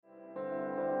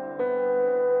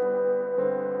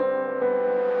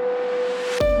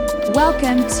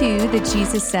Welcome to the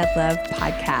Jesus Said Love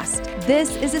podcast.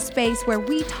 This is a space where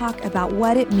we talk about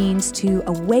what it means to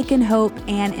awaken hope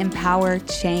and empower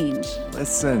change.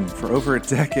 Listen, for over a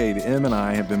decade, Em and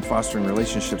I have been fostering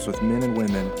relationships with men and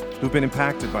women who've been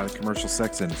impacted by the commercial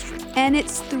sex industry. And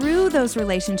it's through those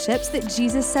relationships that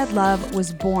Jesus Said Love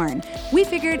was born. We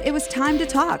figured it was time to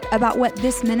talk about what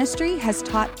this ministry has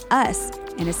taught us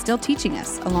and is still teaching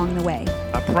us along the way.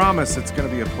 I promise it's going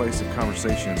to be a place of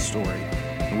conversation and story.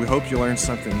 And we hope you learn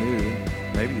something new.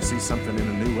 Maybe you see something in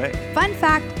a new way. Fun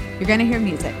fact, you're going to hear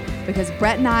music because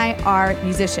Brett and I are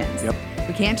musicians. Yep.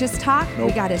 We can't just talk, Nope.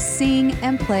 We got to sing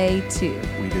and play too.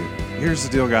 We do. Here's the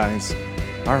deal, guys.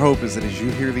 Our hope is that as you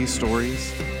hear these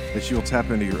stories, that you'll tap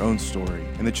into your own story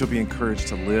and that you'll be encouraged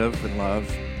to live and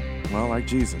love, well, like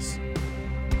Jesus.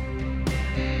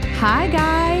 Hi,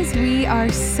 guys. We are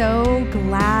so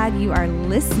glad you are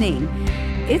listening.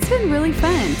 It's been really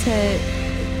fun to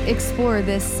explore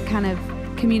this kind of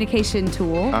communication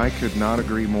tool. I could not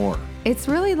agree more. It's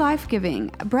really life-giving.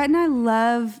 Brett and I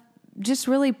love just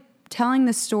really telling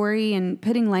the story and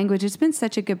putting language. It's been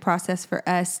such a good process for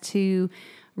us to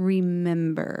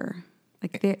remember.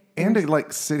 And to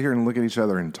sit here and look at each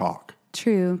other and talk.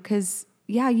 True, because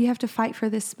you have to fight for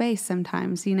this space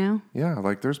sometimes, you know?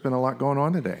 Yeah, there's been a lot going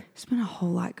on today. There's been a whole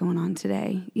lot going on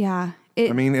today. Yeah.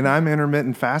 And I'm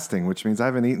intermittent fasting, which means I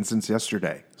haven't eaten since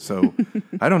yesterday. So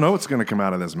I don't know what's going to come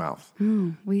out of this mouth.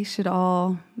 We should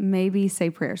all maybe say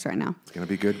prayers right now. It's going to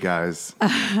be good, guys. We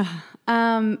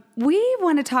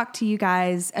want to talk to you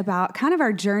guys about kind of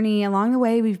our journey along the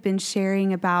way. We've been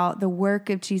sharing about the work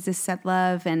of Jesus Said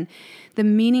Love and the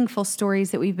meaningful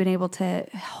stories that we've been able to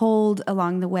hold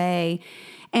along the way.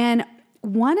 And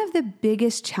one of the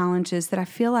biggest challenges that I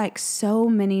feel like so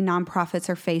many nonprofits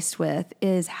are faced with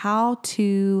is how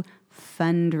to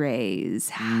fundraise.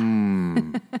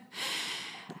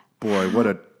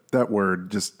 Boy, that word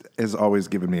just has always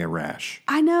given me a rash.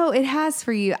 I know it has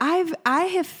for you. I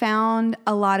have found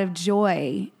a lot of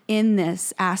joy in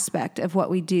this aspect of what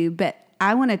we do, but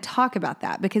I want to talk about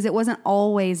that because it wasn't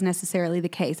always necessarily the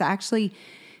case. I actually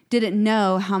didn't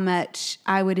know how much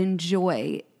I would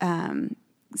enjoy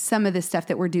some of the stuff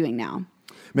that we're doing now.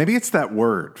 Maybe it's that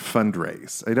word,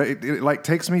 fundraise. It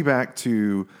takes me back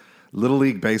to Little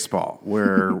League Baseball,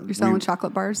 where you're selling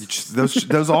chocolate bars.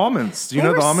 Those almonds. You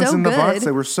know the almonds so in the good. box?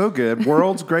 They were so good.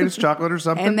 World's greatest chocolate or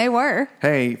something. And they were.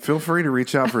 Hey, feel free to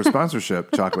reach out for a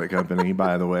sponsorship, chocolate company,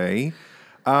 by the way.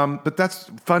 But that's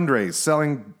fundraise,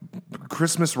 selling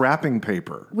Christmas wrapping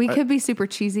paper. We could be super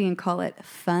cheesy and call it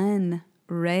fun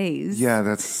raise. Yeah,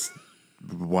 that's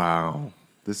wow.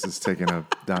 This is taking a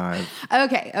dive.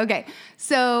 Okay.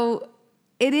 So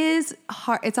it is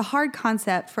hard. It's a hard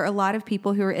concept for a lot of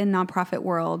people who are in nonprofit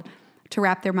world to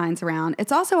wrap their minds around.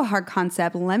 It's also a hard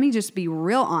concept. Let me just be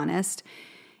real honest.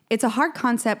 It's a hard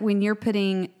concept when you're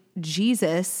putting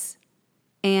Jesus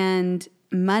and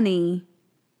money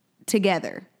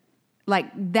together.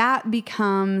 That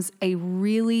becomes a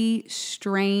really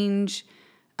strange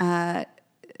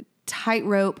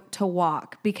tightrope to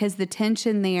walk because the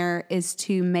tension there is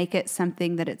to make it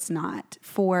something that it's not.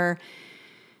 For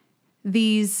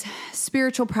these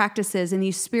spiritual practices and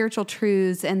these spiritual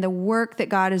truths and the work that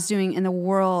God is doing in the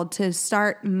world to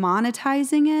start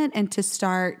monetizing it and to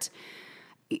start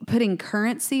putting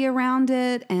currency around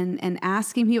it and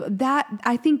asking people that,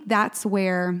 I think that's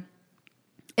where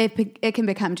it can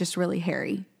become just really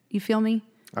hairy. You feel me?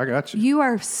 I got you. You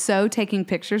are so taking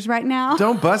pictures right now.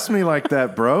 Don't bust me like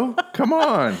that, bro. Come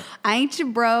on. I ain't your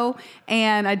bro,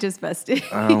 and I just busted.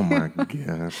 Oh, my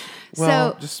gosh.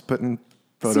 Well, just putting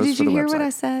photos for the website. So did you hear what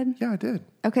I said? Yeah, I did.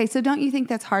 Okay, so don't you think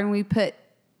that's hard when we put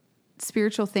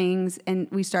spiritual things and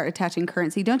we start attaching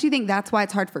currency? Don't you think that's why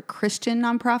it's hard for Christian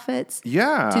nonprofits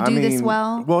to do this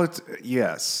well? Well,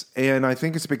 yes. And I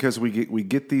think it's because we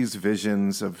get these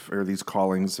visions or these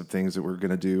callings of things that we're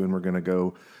going to do, and we're going to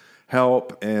go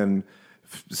help and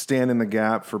stand in the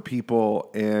gap for people,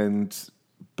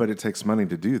 but it takes money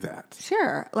to do that.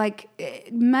 Sure.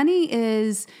 Money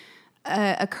is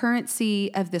a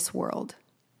currency of this world.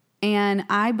 And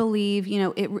I believe,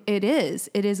 it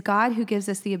is God who gives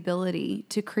us the ability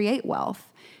to create wealth.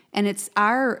 And it's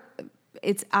our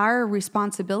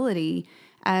responsibility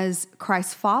as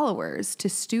Christ's followers to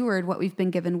steward what we've been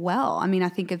given well. I mean, I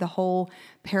think of the whole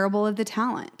parable of the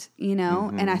talent,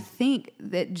 and I think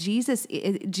that Jesus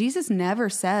never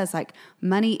says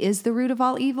money is the root of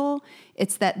all evil.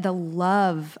 It's that the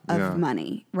love of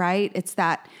money, right? It's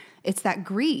that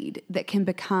greed that can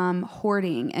become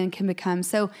hoarding and can become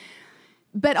so,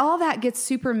 but all that gets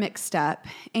super mixed up.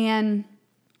 And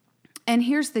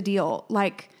here's the deal,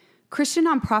 Christian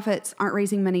nonprofits aren't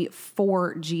raising money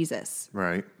for Jesus.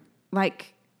 Right.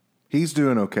 like, he's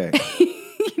doing okay.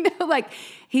 like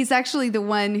he's actually the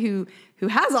one who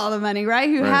has all the money, right?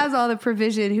 Who has all the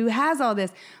provision, who has all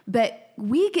this. But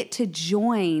we get to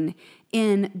join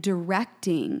in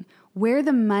directing where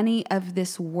the money of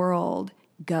this world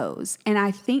goes. And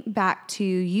I think back to,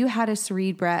 you had us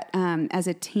read, Brett, as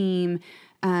a team,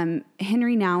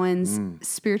 Henry Nouwen's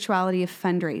Spirituality of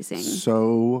Fundraising.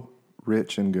 So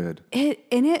rich and good.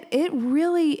 It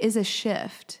really is a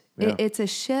shift. Yeah. It's a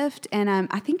shift, and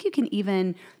I think you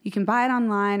can buy it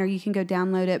online or you can go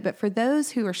download it. But for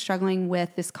those who are struggling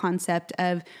with this concept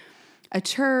of a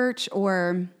church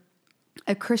or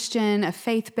a Christian, a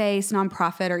faith-based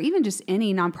nonprofit, or even just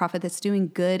any nonprofit that's doing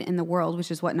good in the world,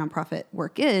 which is what nonprofit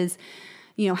work is,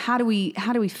 how do we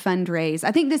fundraise?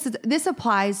 I think this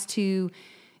applies to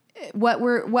what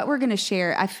we're going to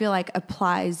share. I feel like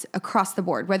applies across the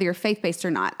board, whether you're faith-based or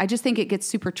not. I just think it gets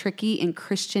super tricky in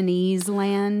Christianese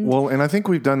land. Well, and I think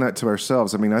we've done that to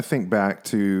ourselves. I mean, I think back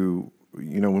to,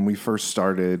 when we first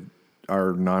started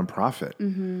our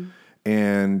nonprofit,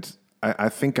 and I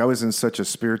think I was in such a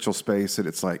spiritual space that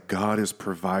it's like, God is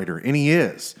provider, and he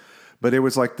is. But it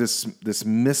was like this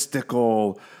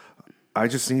mystical, I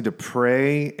just need to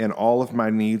pray and all of my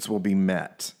needs will be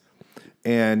met.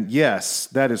 And yes,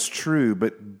 that is true,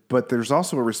 but there's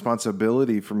also a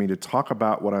responsibility for me to talk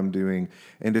about what I'm doing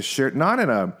and to share, not in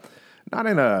a,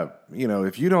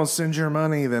 if you don't send your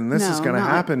money, then this is going to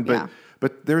happen.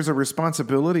 But there's a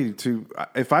responsibility to,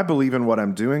 if I believe in what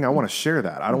I'm doing, I want to share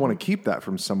that. I don't want to keep that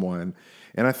from someone.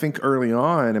 And I think early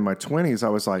on in my 20s, I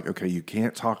was like, okay, you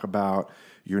can't talk about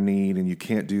your need and you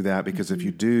can't do that because if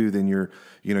you do, then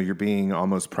you're being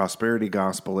almost prosperity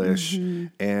gospel-ish,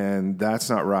 and that's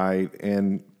not right.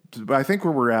 But I think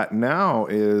where we're at now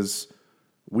is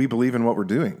we believe in what we're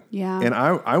doing. Yeah. And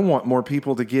I want more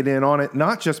people to get in on it,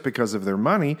 not just because of their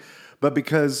money, but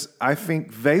because I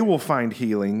think they will find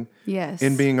healing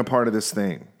in being a part of this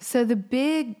thing. So the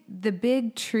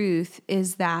big truth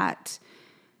is that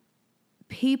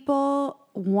people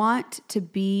want to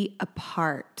be a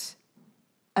part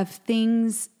of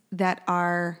things that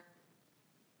are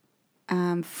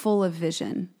full of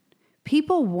vision.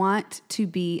 People want to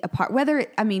be a part,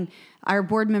 our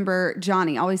board member,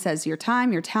 Johnny, always says your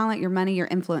time, your talent, your money, your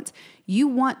influence. You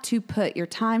want to put your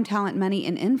time, talent, money,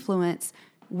 and influence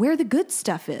where the good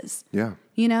stuff is. Yeah.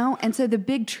 And so the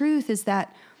big truth is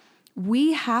that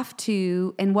we have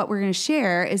to, and what we're going to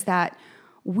share is that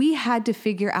we had to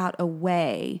figure out a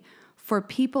way for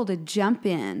people to jump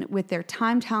in with their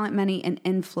time, talent, money, and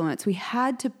influence. We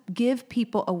had to give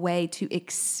people a way to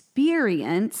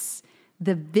experience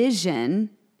the vision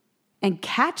and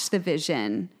catch the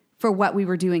vision for what we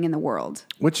were doing in the world.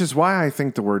 Which is why I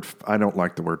think I don't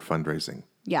like the word fundraising.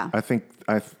 Yeah. I think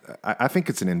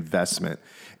it's an investment,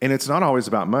 and it's not always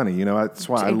about money. That's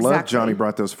why I love Johnny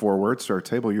brought those 4 words to our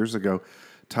table years ago: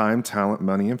 time, talent,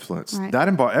 money, influence. Right. That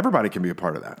everybody can be a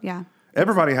part of that. Yeah.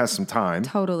 Everybody has some time.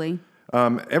 Totally.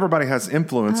 Everybody has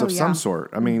influence of some yeah.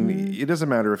 sort. I mean, it doesn't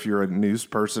matter if you're a news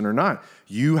person or not.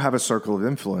 You have a circle of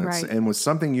influence. Right. And with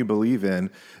something you believe in,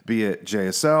 be it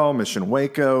JSL, Mission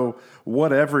Waco,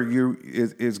 whatever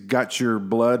is got your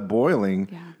blood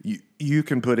boiling, you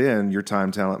can put in your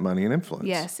time, talent, money, and influence.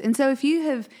 Yes. And so if you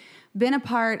have been a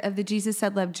part of the Jesus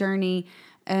Said Love journey,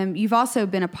 you've also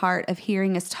been a part of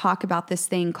hearing us talk about this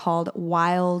thing called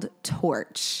Wild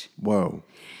Torch. Whoa.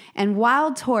 And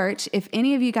Wild Torch, if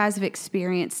any of you guys have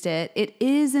experienced it, it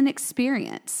is an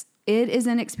experience. It is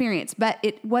an experience, but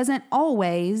it wasn't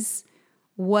always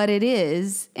what it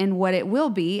is and what it will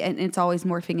be, and it's always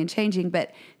morphing and changing.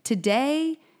 But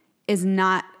today is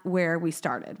not where we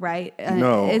started, right?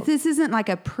 No. This isn't like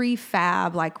a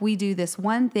prefab, like we do this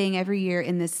one thing every year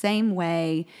in the same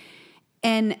way.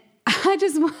 And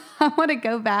I want to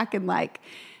go back and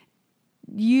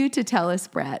you to tell us,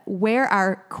 Brett, where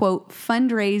our, quote,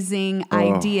 fundraising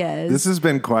ideas. This has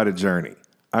been quite a journey.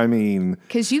 I mean,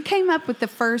 because you came up with the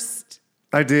first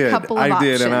I did,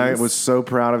 options. and I was so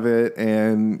proud of it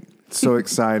and so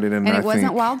excited. And it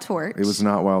wasn't Wild Torch. It was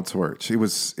not Wild Torch. It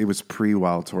was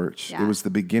pre-Wild Torch. Yeah. It was the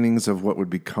beginnings of what would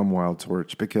become Wild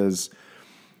Torch because,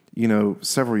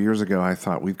 several years ago, I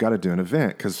thought we've got to do an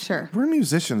event because we're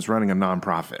musicians running a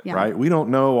nonprofit, right? We don't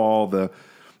know all the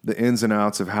ins and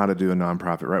outs of how to do a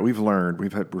nonprofit, right? We've learned,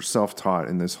 we're self-taught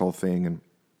in this whole thing, and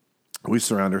we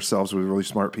surround ourselves with really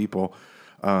smart people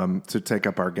to take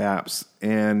up our gaps.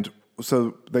 And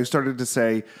so they started to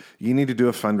say, you need to do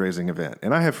a fundraising event.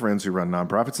 And I have friends who run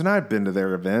nonprofits, and I've been to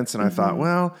their events, and I thought,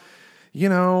 well,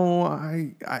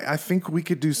 I think we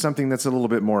could do something that's a little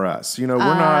bit more us. We're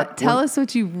not. Tell us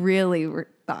what you really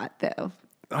thought, though.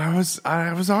 I was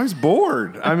always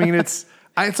bored. I mean,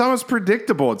 It's almost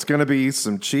predictable. It's going to be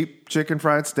some cheap chicken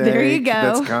fried steak. There you go.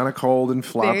 That's kind of cold and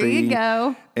floppy. There you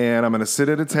go. And I'm going to sit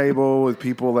at a table with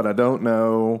people that I don't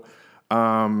know.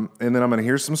 And then I'm going to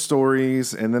hear some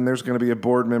stories. And then there's going to be a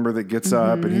board member that gets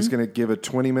up and he's going to give a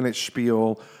 20-minute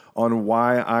spiel on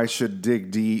why I should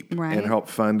dig deep and help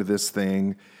fund this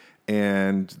thing.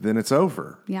 And then it's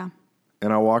over. Yeah.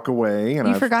 And I walk away. And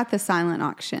you forgot the silent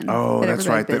auction. Oh, that's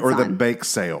right. Or the bake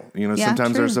sale. You know,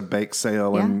 sometimes there's a bake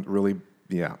sale and really,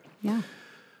 Yeah.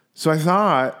 So I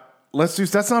thought,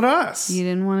 that's not us. You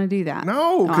didn't want to do that.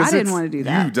 No, I didn't want to do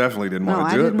that. You definitely didn't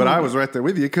want to do it, but I was right there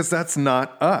with you because that's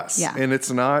not us. Yeah. And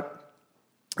it's not,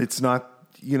 it's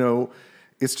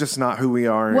just not who we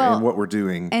are and what we're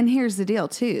doing. And here's the deal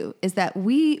too, is that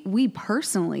we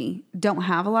personally don't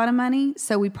have a lot of money.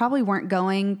 So we probably weren't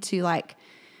going to like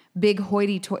big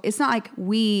hoity-toity. It's not like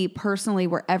we personally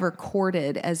were ever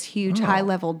courted as huge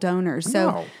high-level donors.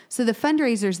 So the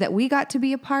fundraisers that we got to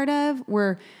be a part of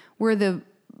were the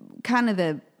kind of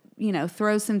the,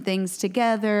 throw some things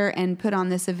together and put on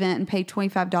this event and pay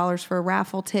 $25 for a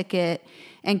raffle ticket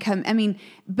and come. I mean,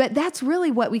 but that's really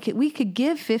what we could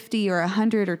give 50 or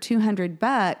 100 or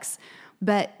 $200,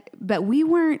 but we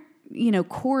weren't,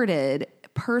 courted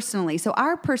personally. So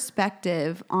our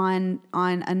perspective on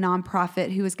a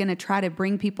nonprofit who was going to try to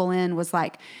bring people in was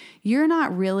like, you're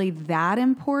not really that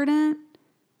important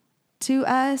to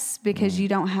us because you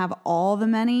don't have all the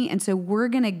money. And so we're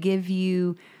going to give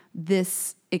you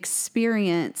this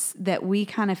experience that we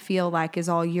kind of feel like is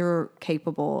all you're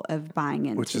capable of buying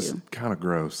into. Which is kind of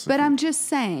gross. But I'm just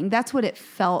saying, that's what it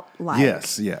felt like.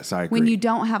 Yes, I agree. When you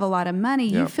don't have a lot of money,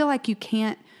 you feel like you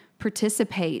can't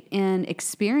participate in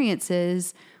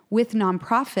experiences with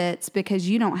nonprofits because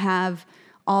you don't have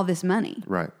all this money.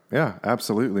 Right. Yeah,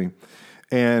 absolutely.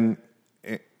 And,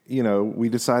 we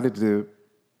decided to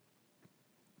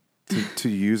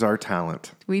use our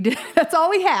talent. We did. That's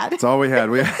all we had. That's all we had.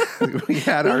 We had our talent.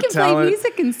 We can play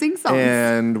music and sing songs.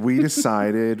 And we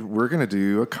decided we're going to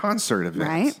do a concert event.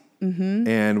 Right. Mm-hmm.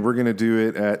 And we're going to do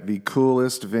it at the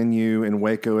coolest venue in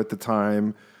Waco at the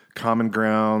time, Common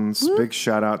Grounds. Whoop. Big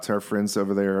shout out to our friends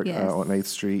over there on 8th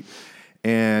Street.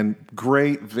 And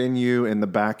great venue in the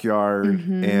backyard.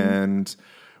 Mm-hmm. And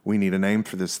we need a name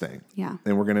for this thing. Yeah.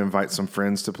 And we're going to invite some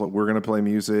friends to play. We're going to play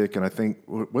music. And I think,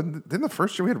 didn't the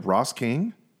first year we had Ross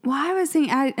King? Well, I was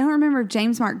thinking, I don't remember if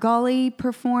James Mark Gully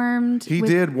performed. He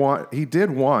did one.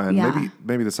 Yeah.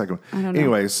 Maybe the second one. I don't know.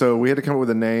 Anyway, so we had to come up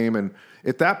with a name. And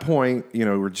at that point,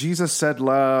 where Jesus said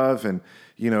love and,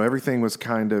 everything was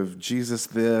kind of Jesus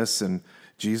this and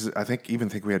Jesus. I think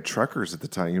we had truckers at the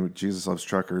time. Jesus Loves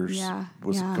Truckers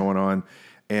was going on.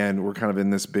 And we're kind of in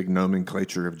this big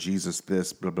nomenclature of Jesus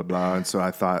this, blah, blah, blah. And so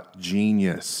I thought,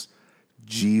 genius.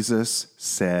 Jesus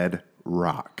said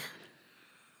rock.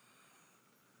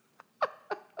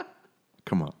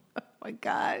 Come on. Oh my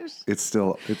gosh. It's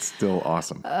still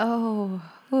awesome. Oh.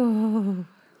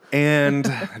 And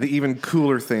the even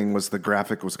cooler thing was the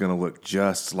graphic was going to look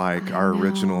just like our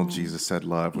original Jesus Said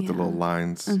Love with the little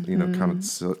lines, kind of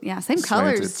same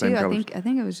colors too. I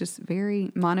think it was just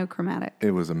very monochromatic.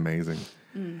 It was amazing.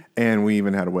 And we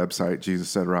even had a website,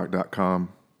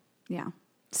 JesusSaidRock.com. Yeah.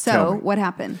 So what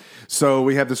happened? So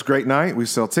we have this great night. We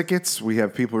sell tickets. We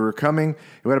have people who are coming.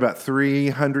 We had about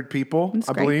 300 people,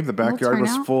 I believe. The backyard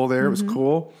was full there. Mm-hmm. It was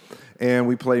cool. And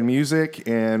we played music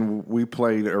and we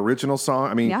played original song.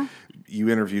 I mean, you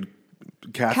interviewed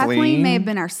Kathleen. Kathleen may have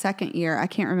been our second year. I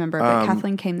can't remember, but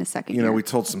Kathleen came the second year. We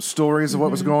told some stories of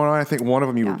what was going on. I think one of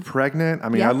them you were pregnant. I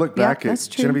mean, I look back at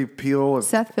Genevieve Peel.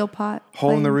 Seth Philpott.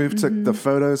 Hole in the Roof took the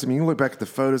photos. I mean, you look back at the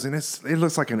photos and it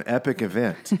looks like an epic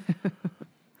event.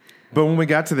 But when we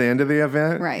got to the end of the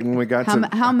event, when we got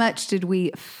how much did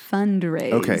we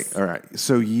fundraise? Okay, all right.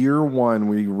 So year one,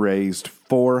 we raised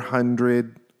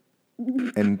 $420.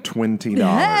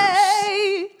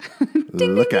 Hey!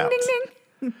 Ding, Look ding, out. Ding, ding,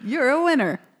 ding. You're a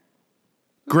winner.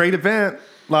 Great event.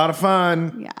 A lot of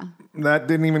fun. Yeah. That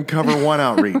didn't even cover one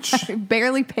outreach.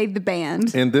 Barely paid the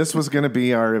band. And this was going to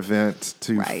be our event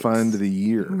to fund the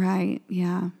year. Right,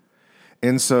 yeah.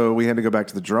 And so we had to go back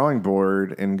to the drawing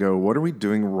board and go, what are we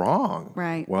doing wrong?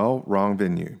 Right. Well, wrong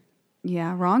venue.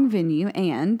 Yeah, wrong venue.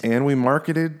 And we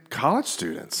marketed college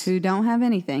students who don't have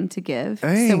anything to give.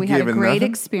 So we had a great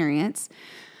experience.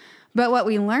 But what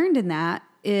we learned in that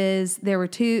is there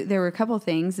were a couple of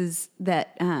things is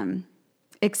that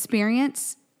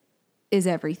experience is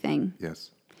everything. Yes.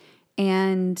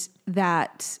 And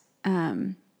that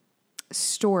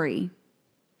story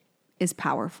is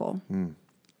powerful.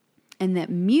 And that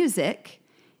music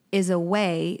is a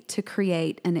way to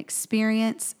create an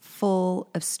experience full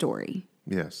of story.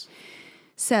 Yes.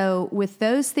 So with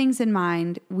those things in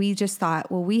mind, we just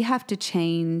thought, well, we have to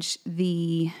change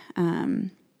the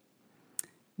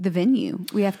venue.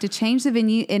 We have to change the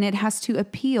venue, and it has to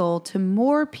appeal to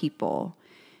more people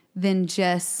than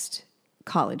just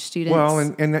college students. Well,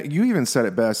 and you even said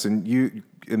it best, and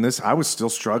I was still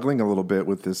struggling a little bit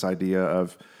with this idea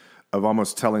of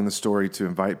almost telling the story to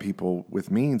invite people with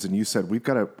means. And you said we've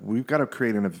got to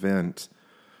create an event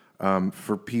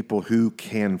for people who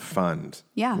can fund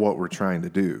what we're trying to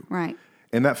do. Right.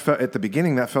 And that at the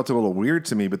beginning, that felt a little weird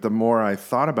to me. But the more I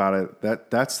thought about it,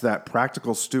 that's that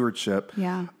practical stewardship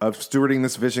of stewarding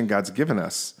this vision God's given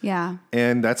us. Yeah.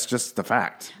 And that's just the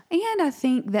fact. And I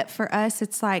think that for us,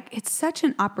 it's such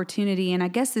an opportunity. And I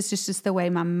guess it's just the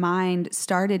way my mind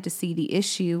started to see the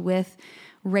issue with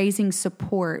raising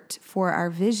support for our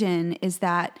vision is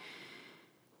that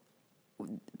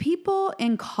people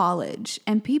in college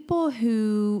and people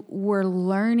who were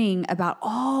learning about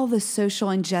all the social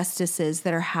injustices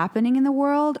that are happening in the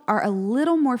world are a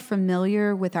little more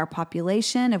familiar with our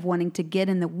population, of wanting to get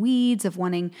in the weeds, of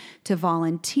wanting to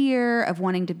volunteer, of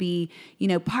wanting to be,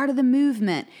 part of the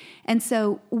movement. And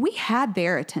so we had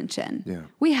their attention. Yeah.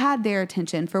 We had their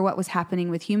attention for what was happening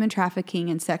with human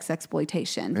trafficking and sex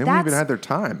exploitation. And we even had their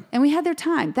time. And we had their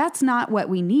time. That's not what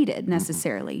we needed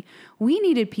necessarily. Mm-hmm. We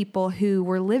needed people who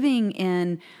were living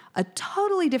in a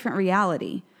totally different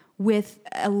reality with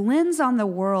a lens on the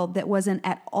world that wasn't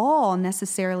at all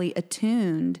necessarily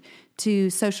attuned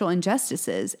to social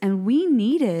injustices. And we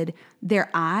needed their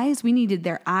eyes. We needed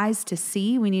their eyes to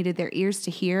see. We needed their ears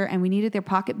to hear. And we needed their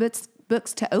pocketbooks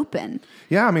to open.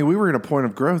 Yeah, I mean, we were at a point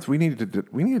of growth. We needed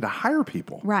to hire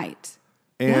people. Right.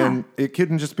 And it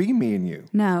couldn't just be me and you.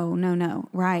 No.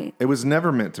 Right. It was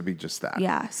never meant to be just that.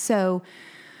 Yeah. So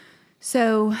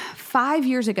 5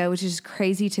 years ago, which is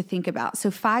crazy to think about.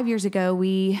 So 5 years ago,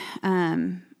 we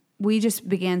just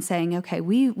began saying, okay,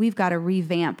 we've got to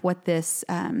revamp what this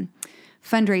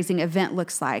fundraising event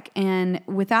looks like. And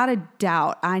without a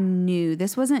doubt, I knew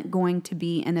this wasn't going to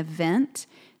be an event.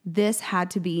 This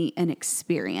had to be an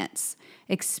experience.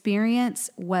 Experience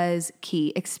was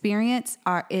key. Experience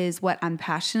is what I'm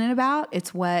passionate about.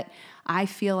 It's what I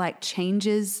feel like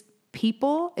changes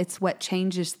people. It's what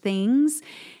changes things.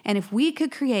 And if we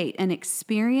could create an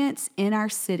experience in our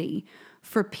city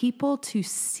for people to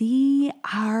see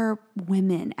our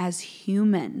women as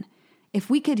human, if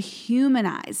we could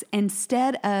humanize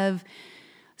instead of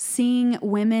seeing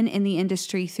women in the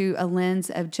industry through a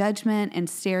lens of judgment and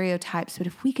stereotypes, but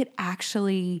if we could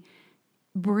actually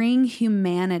bring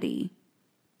humanity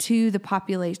to the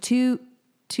population,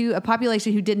 to a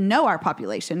population who didn't know our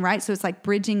population, right? So it's like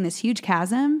bridging this huge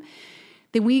chasm,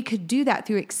 then we could do that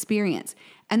through experience.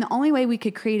 And the only way we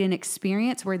could create an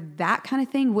experience where that kind of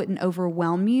thing wouldn't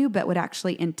overwhelm you, but would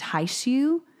actually entice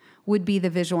you, would be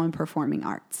the visual and performing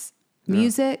arts. Yeah.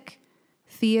 Music,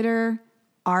 theater,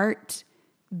 art,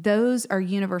 those are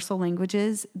universal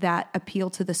languages that appeal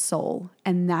to the soul.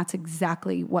 And that's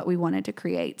exactly what we wanted to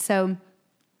create. So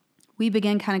we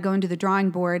began kind of going to the drawing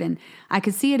board, and I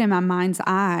could see it in my mind's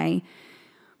eye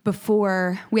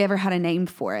before we ever had a name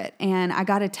for it. And I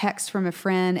got a text from a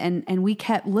friend, and we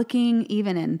kept looking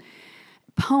even in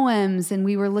poems, and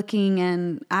we were looking,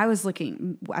 and I was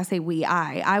looking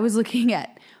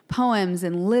at poems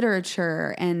and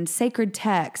literature and sacred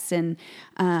texts and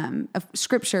of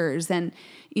scriptures, and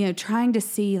trying to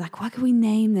see what could we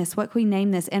name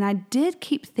this? And I did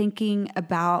keep thinking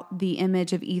about the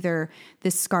image of either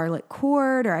this scarlet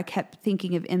cord, or I kept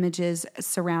thinking of images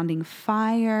surrounding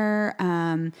fire.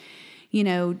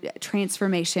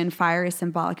 Transformation. Fire is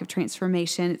symbolic of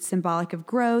transformation. It's symbolic of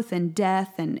growth and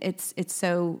death, and it's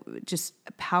so just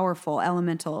powerful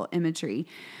elemental imagery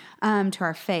to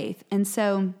our faith. And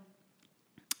so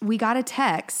we got a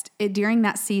text during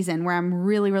that season where I'm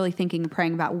really, really thinking and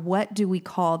praying about what do we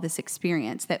call this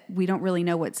experience that we don't really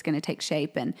know what's going to take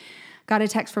shape. And got a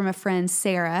text from a friend,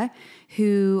 Sarah,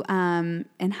 who,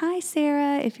 and hi,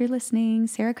 Sarah, if you're listening,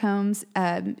 Sarah Combs,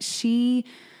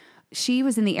 she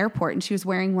was in the airport and she was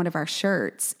wearing one of our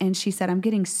shirts. And she said, I'm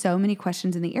getting so many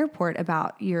questions in the airport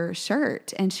about your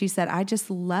shirt. And she said, I just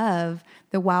love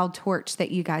the wild torch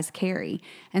that you guys carry.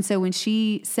 And so when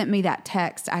she sent me that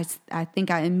text, I think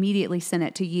I immediately sent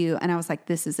it to you. And I was like,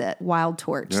 this is it, Wild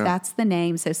Torch. Yeah. That's the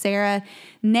name. So Sarah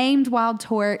named Wild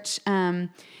Torch, and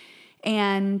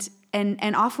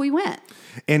off we went.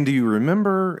 And do you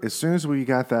remember, as soon as we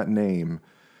got that name,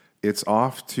 it's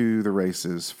off to the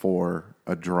races for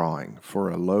a drawing,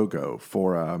 for a logo,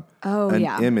 for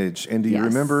an image. And do you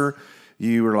remember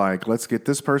you were like, let's get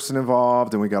this person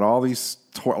involved, and we got all these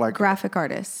graphic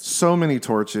artists, so many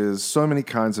torches, so many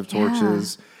kinds of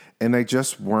torches. And they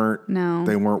just weren't, No.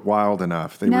 they weren't wild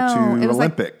enough. They were too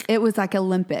Olympic. It was like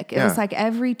Olympic. It was like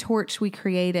every torch we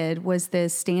created was the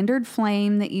standard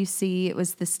flame that you see. It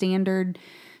was the standard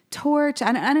torch.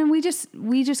 And we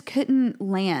just couldn't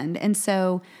land. And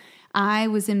so I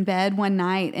was in bed one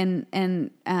night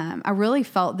and I really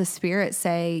felt the Spirit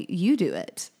say, you do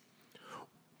it.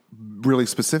 Really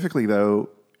specifically though.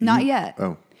 Not yet.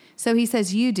 Oh. So he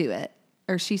says, you do it.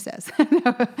 Or she says,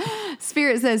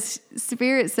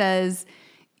 Spirit says,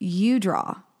 you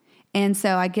draw. And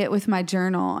so I get with my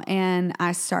journal and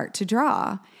I start to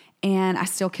draw and I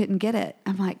still couldn't get it.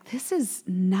 I'm like, I'm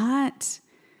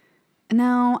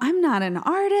not an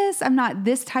artist. I'm not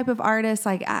this type of artist.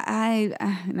 Like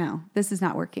no, this is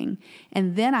not working.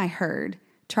 And then I heard,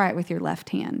 try it with your left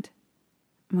hand.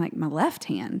 I'm like, my left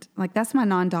hand? Like that's my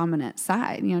non-dominant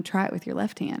side, try it with your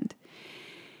left hand.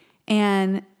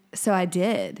 And so I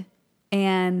did,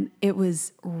 and it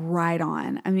was right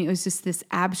on. I mean, it was just this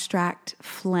abstract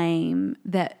flame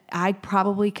that I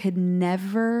probably could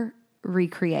never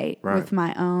recreate with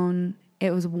my own.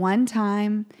 It was one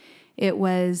time. It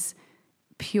was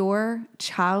pure,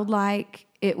 childlike.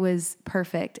 It was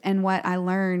perfect. And what I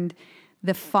learned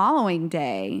the following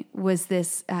day was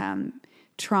this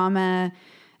trauma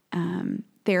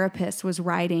therapist was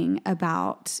writing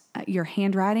about your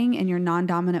handwriting and your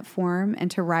non-dominant form, and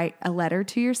to write a letter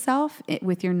to yourself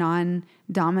with your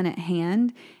non-dominant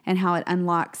hand, and how it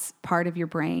unlocks part of your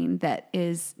brain that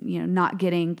is, not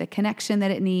getting the connection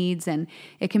that it needs. And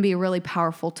it can be a really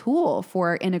powerful tool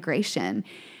for integration.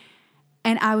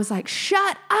 And I was like,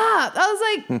 shut up.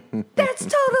 I was like, that's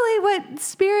totally what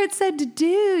Spirit said to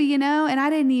do, and I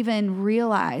didn't even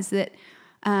realize that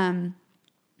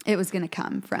it was going to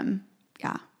come from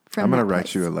I'm going to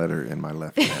write you a letter in my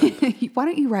left hand. Why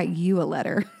don't you write you a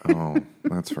letter? Oh,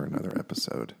 that's for another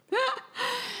episode.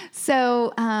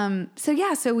 So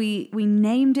we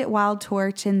named it Wild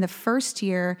Torch. And the first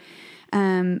year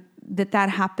that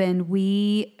happened,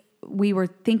 we were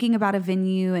thinking about a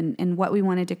venue and what we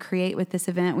wanted to create with this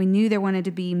event. We knew there wanted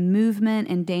to be movement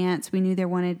and dance. We knew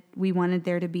we wanted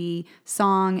there to be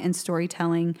song and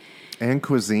storytelling. And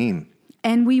cuisine.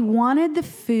 And we wanted the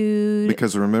food.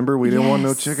 Because remember, we didn't want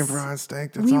no chicken fried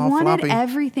steak. That's all floppy. We wanted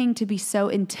everything to be so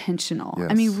intentional.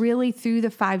 Yes. I mean, really through the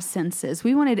five senses.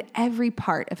 We wanted every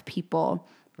part of people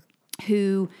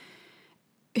who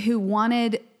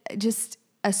wanted just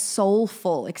a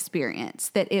soulful experience,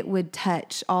 that it would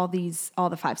touch all the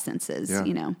five senses,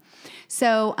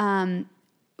 So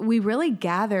we really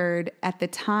gathered at the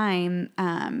time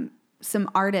some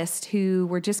artists who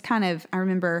were just kind of, I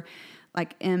remember,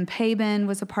 like M. Paban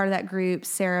was a part of that group.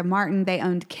 Sarah Martin, they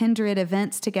owned Kindred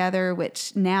Events together,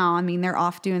 which now, I mean, they're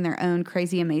off doing their own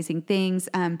crazy, amazing things.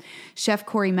 Chef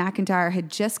Corey McIntyre had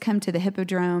just come to the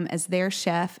Hippodrome as their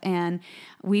chef, and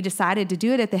we decided to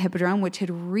do it at the Hippodrome, which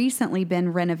had recently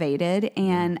been renovated,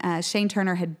 and Shane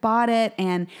Turner had bought it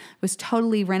and was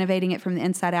totally renovating it from the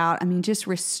inside out. I mean, just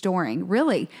restoring,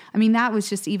 really. I mean, that was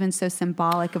just even so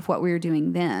symbolic of what we were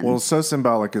doing then. Well, so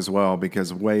symbolic as well,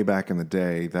 because way back in the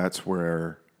day, that's where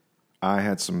I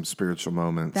had some spiritual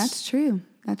moments. That's true.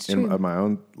 That's true. In my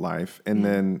own life. And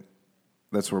then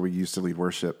that's where we used to lead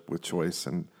worship with Choice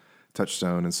and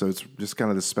Touchstone. And so it's just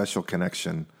kind of this special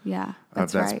connection. Yeah,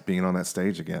 that's right. Being on that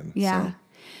stage again. Yeah.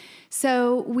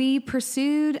 So we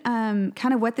pursued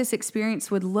kind of what this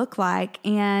experience would look like.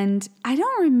 And I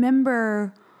don't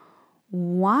remember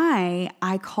why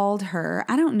I called her.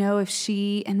 I don't know if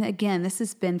she, and again, this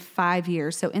has been 5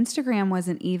 years, so Instagram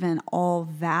wasn't even all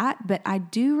that, but I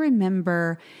do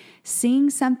remember seeing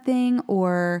something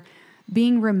or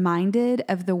being reminded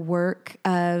of the work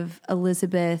of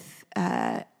Elizabeth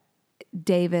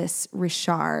Davis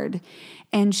Richard.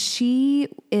 And she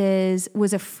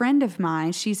was a friend of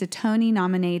mine. She's a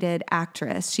Tony-nominated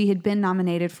actress. She had been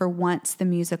nominated for Once the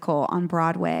Musical on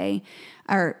Broadway.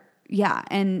 And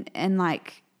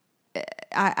like,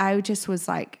 I just was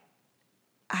like,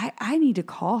 I need to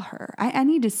call her. I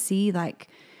need to see, like,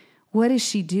 what is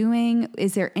she doing?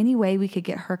 Is there any way we could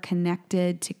get her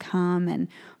connected to come and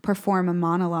perform a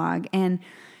monologue? And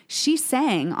she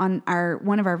sang on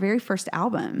one of our very first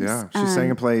albums. Yeah, she sang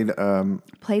and played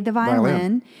the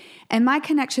violin. And my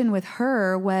connection with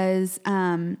her was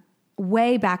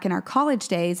way back in our college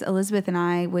days. Elizabeth and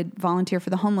I would volunteer for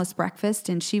the homeless breakfast,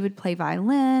 and she would play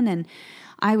violin, and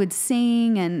I would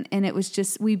sing, and it was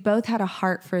just, we both had a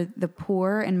heart for the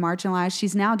poor and marginalized.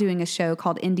 She's now doing a show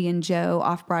called Indian Joe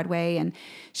off Broadway, and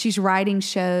she's writing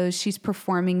shows, she's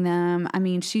performing them. I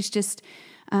mean, she's just,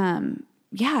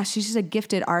 she's just a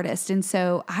gifted artist. And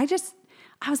so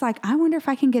I was like, I wonder if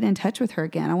I can get in touch with her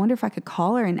again. I wonder if I could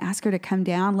call her and ask her to come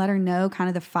down, let her know kind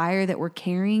of the fire that we're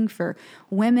carrying for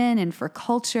women and for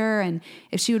culture, and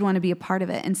if she would want to be a part of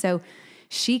it. And so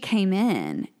she came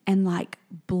in and like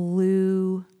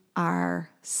blew our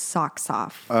socks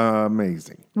off.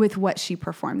 Amazing. With what she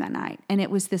performed that night. And it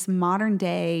was this modern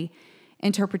day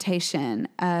interpretation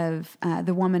of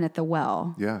the woman at the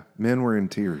well. Yeah. Men were in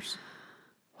tears.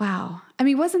 Wow. I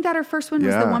mean, wasn't that her first one?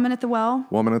 Was the woman at the well?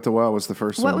 Woman at the well was the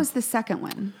first one. What was the second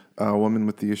one? A woman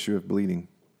with the issue of bleeding.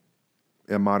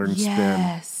 A modern spin.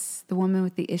 Yes. The woman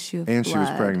with the issue of blood. And she was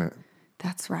pregnant.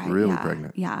 That's right. Really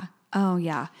pregnant. Yeah. Oh,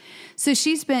 yeah. So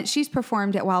she's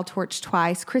performed at Wild Torch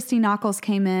twice. Christy Knuckles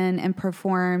came in and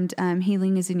performed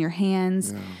Healing is in Your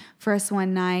Hands for us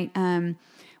one night.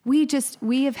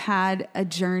 We have had a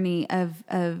journey of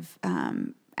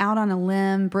out on a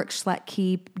limb, Brooke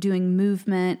Schlettke doing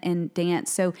movement and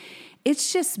dance. So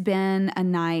it's just been a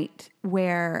night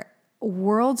where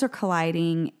worlds are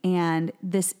colliding, and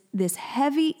this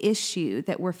heavy issue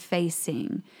that we're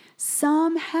facing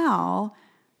somehow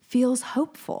feels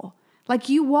hopeful. Like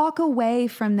you walk away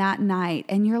from that night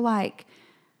and you're like,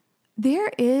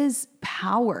 there is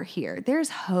power here. There's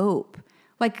hope.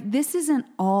 Like this isn't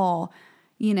all,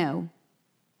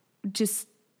 just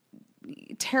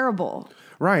terrible.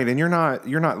 Right. And you're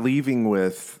not leaving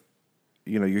with,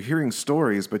 you're hearing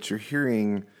stories, but you're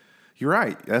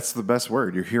right. That's the best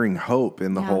word. You're hearing hope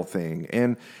in the whole thing.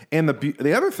 And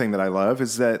the other thing that I love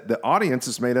is that the audience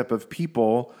is made up of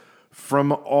people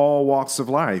from all walks of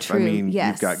life. True, I mean,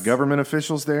 yes. You've got government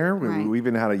officials there. Right. We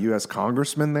even had a U.S.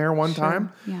 congressman there one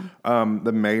time. Yeah.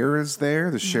 The mayor is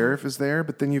there. The sheriff is there.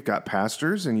 But then you've got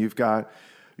pastors, and you've got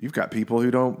people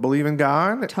who don't believe in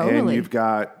God. Totally. And you've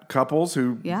got couples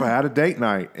who had a date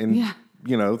night and,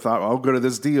 thought, I'll go to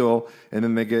this deal. And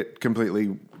then they get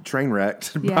completely train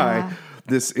wrecked by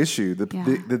this issue.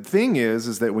 The thing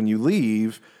is that when you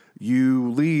leave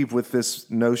with this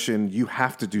notion you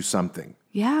have to do something.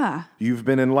 Yeah. You've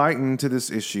been enlightened to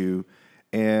this issue,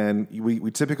 and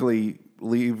we typically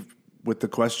leave with the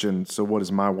question, so what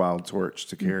is my wild torch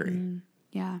to carry? Mm-hmm.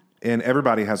 Yeah. And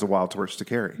everybody has a wild torch to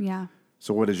carry. Yeah.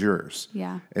 So what is yours?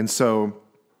 Yeah. And so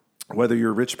whether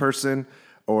you're a rich person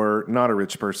or not a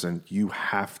rich person, you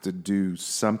have to do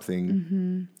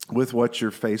something with what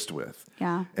you're faced with.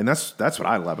 Yeah. And that's what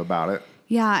I love about it.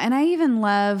 Yeah, and I even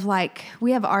love,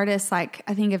 we have artists like,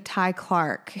 I think of Ty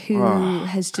Clark, who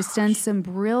has just done some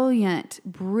brilliant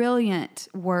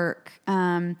work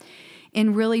in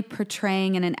really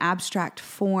portraying in an abstract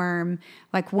form.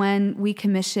 Like when we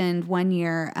commissioned one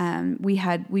year,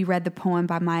 we read the poem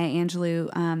by Maya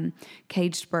Angelou,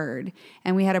 Caged Bird,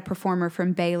 and we had a performer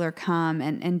from Baylor come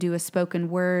and do a spoken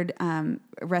word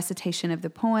recitation of the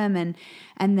poem,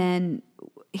 and then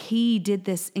he did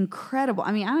this incredible,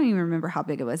 I don't even remember how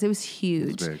big it was. It was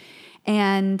huge. It was big.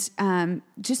 And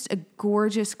just a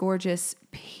gorgeous, gorgeous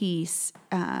piece.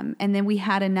 And then we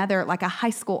had another, like a high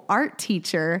school art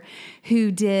teacher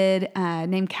who did,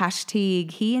 named Cash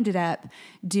Teague. He ended up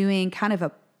doing kind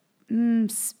of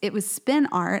it was spin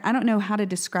art. I don't know how to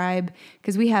describe,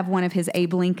 because we have one of his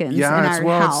Abe Lincolns in our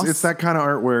house. It's that kind of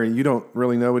art where you don't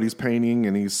really know what he's painting,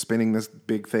 and he's spinning this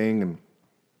big thing, and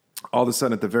all of a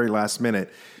sudden, at the very last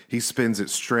minute, he spins it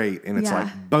straight, and it's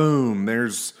like, boom,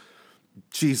 there's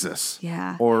Jesus.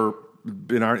 Yeah. Or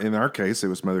in our case, it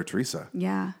was Mother Teresa.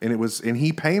 Yeah. And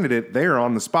he painted it there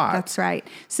on the spot. That's right.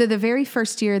 So the very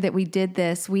first year that we did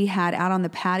this, we had out on the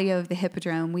patio of the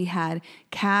Hippodrome, we had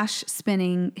Cash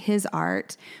spinning his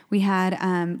art. We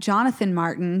had Jonathan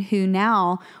Martin, who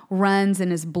now runs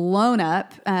and is blown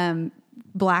up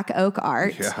Black Oak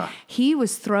Art. Yeah. He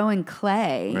was throwing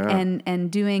clay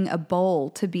and doing a bowl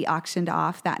to be auctioned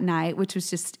off that night, which was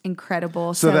just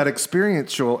incredible. So that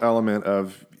experiential element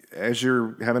of, as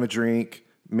you're having a drink,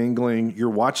 mingling, you're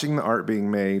watching the art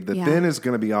being made that then is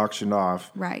going to be auctioned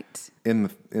off in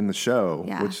the show,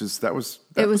 which is that was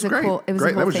great. It was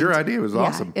great. That was your idea. It was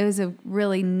awesome. It was a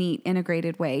really neat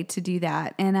integrated way to do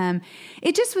that. And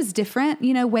it just was different.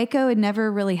 Waco had never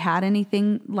really had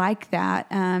anything like that.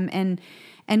 And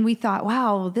we thought,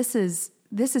 wow, this is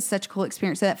such a cool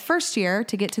experience. So that first year,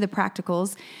 to get to the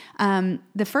practicals,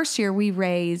 the first year we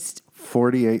raised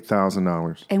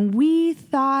 $48,000. And we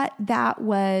thought that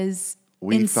was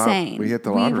insane. We hit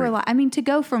the lottery. We were to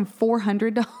go from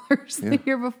 $400 the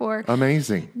year before.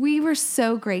 Amazing. We were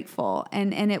so grateful,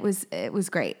 and it was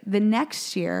great. The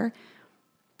next year,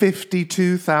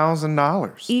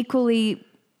 $52,000. Equally,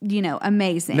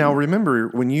 amazing. Now, remember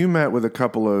when you met with a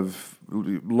couple of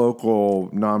local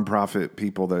nonprofit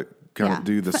people that kind of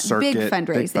do the circuit, big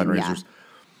fundraisers.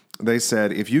 they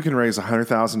said, if you can raise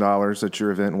 $100,000 at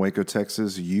your event in Waco,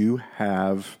 Texas, you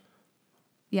have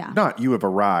not you have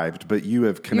arrived, but you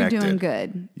have connected. You're doing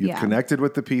good. You've connected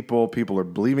with the people. People are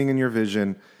believing in your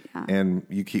vision, and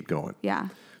you keep going. Yeah.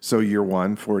 So year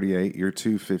 1, 48, year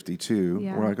 2, 52.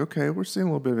 Yeah. We're like, okay, we're seeing a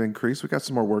little bit of increase. We got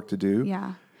some more work to do.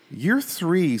 Yeah. Year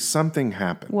 3, something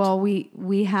happened. Well,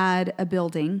 we had a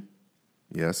building.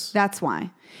 Yes. That's why.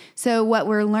 So what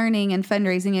we're learning in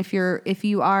fundraising, if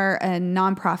you are a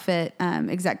nonprofit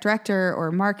exec director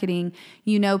or marketing,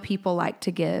 people like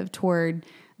to give toward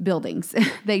buildings.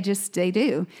 they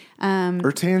do.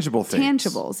 Or tangible things.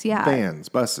 Tangibles, yeah. Vans,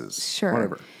 buses, sure.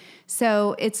 whatever.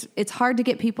 So it's hard to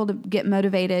get people to get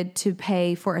motivated to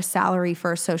pay for a salary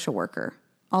for a social worker,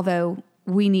 although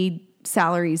we need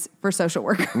salaries for social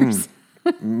workers.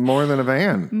 More than a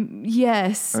van.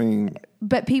 Yes. I mean,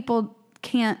 but people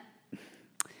can't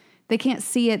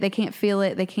see it. They can't feel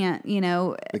it. They can't,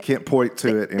 they can't point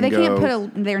to it and they go,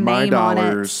 can't put their my name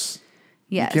dollars. on it.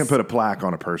 Yes. You can't put a plaque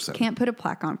on a person. Can't put a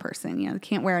plaque on a person. They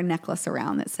can't wear a necklace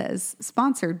around that says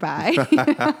sponsored by.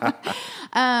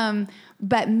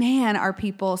 But man, are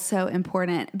people so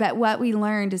important. But what we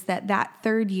learned is that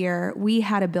third year, we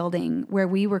had a building where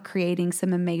we were creating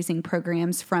some amazing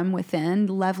programs from within,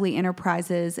 lovely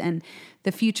enterprises, and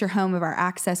the future home of our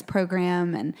Access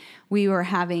program. And we were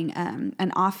having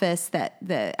an office that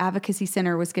the Advocacy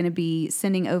Center was going to be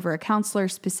sending over a counselor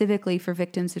specifically for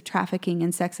victims of trafficking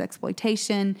and sex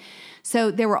exploitation.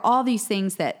 So there were all these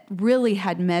things that really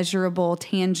had measurable,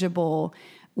 tangible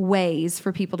ways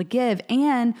for people to give.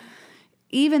 And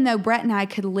even though Brett and I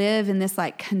could live in this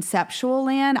like conceptual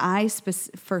land,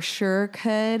 for sure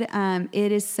could.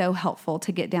 It is so helpful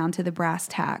to get down to the brass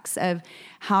tacks of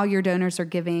how your donors are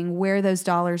giving, where those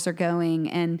dollars are going,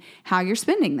 and how you're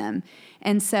spending them.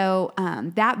 And so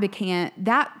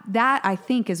that I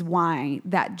think is why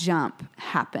that jump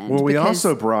happened. Well, we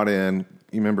also brought in.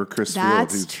 You remember Chris Field?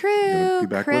 That's true.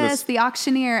 Chris, the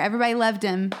auctioneer. Everybody loved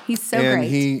him. He's so great. And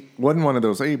he wasn't one of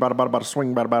those, hey, bada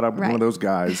swing, bada, one of those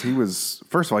guys. He was,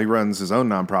 first of all, he runs his own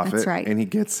nonprofit. That's right. And he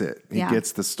gets it. He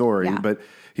gets the story. Yeah. But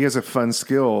he has a fun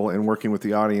skill in working with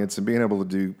the audience and being able to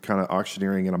do kind of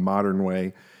auctioneering in a modern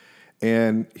way.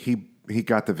 And he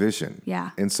got the vision.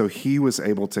 Yeah. And so he was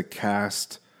able to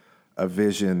cast a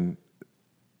vision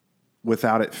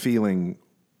without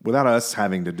us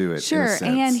having to do it. Sure.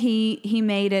 And he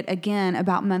made it again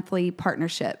about monthly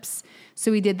partnerships.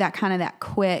 So we did that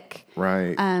quick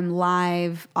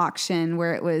live auction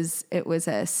where it was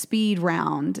a speed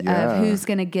round of who's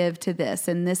going to give to this,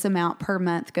 and this amount per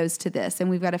month goes to this, and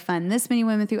we've got to fund this many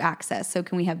women through Access. So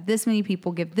can we have this many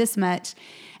people give this much?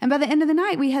 And by the end of the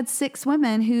night, we had 6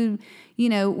 women who,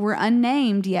 were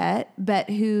unnamed yet, but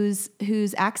whose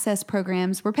Access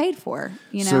programs were paid for.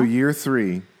 So year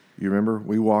 3. You remember,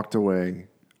 we walked away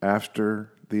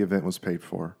after the event was paid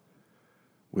for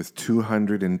with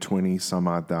 $220 some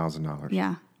odd thousand.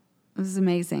 Yeah, it was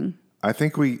amazing. I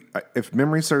think if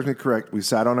memory serves me correct, we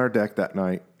sat on our deck that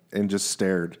night and just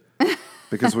stared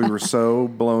because we were so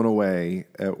blown away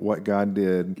at what God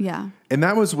did. Yeah. And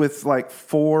that was with like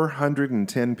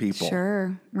 410 people.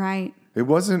 Sure, right. It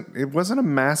wasn't a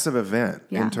massive event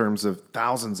in terms of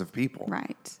thousands of people.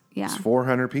 Right, yeah. It's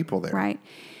 400 people there. Right.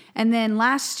 And then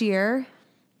last year,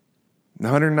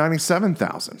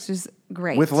 197,000. Which is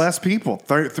great. With less people.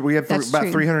 We had about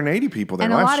 380 people there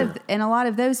last year. And a lot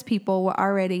of those people were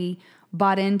already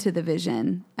bought into the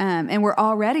vision and were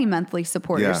already monthly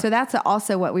supporters. Yeah. So that's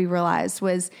also what we realized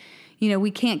was,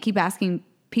 we can't keep asking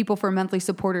people for monthly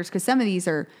supporters because some of these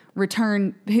are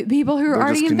return people who are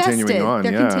already invested.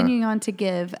 They're continuing on to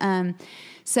give.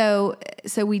 So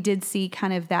we did see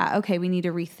kind of that, okay, we need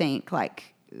to rethink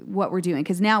what we're doing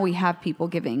because now we have people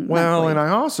giving monthly. And I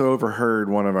also overheard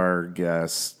one of our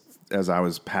guests as I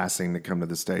was passing to come to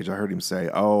the stage. I heard him say,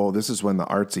 "Oh, this is when the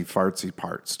artsy fartsy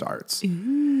part starts."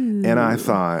 Ooh. And I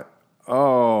thought,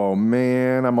 "Oh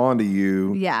man, I'm on to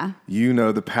you. Yeah, you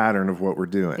know the pattern of what we're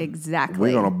doing. Exactly.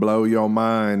 We're gonna blow your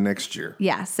mind next year."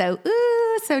 Yeah. So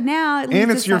now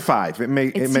it's year 5.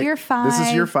 It's year 5. This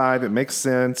is year 5. It makes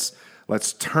sense.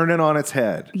 Let's turn it on its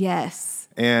head. Yes.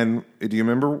 And do you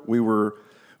remember we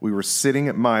were sitting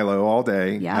at Milo all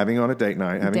day, having on a date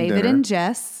night, having David dinner. and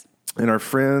Jess. And our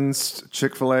friends,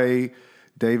 Chick-fil-A,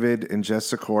 David and Jess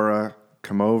Sikora,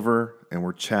 come over and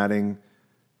we're chatting.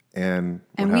 And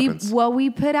what happens?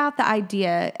 We put out the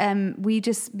idea and we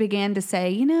just began to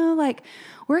say,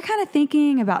 we're kind of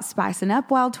thinking about spicing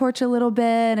up Wild Torch a little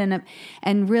bit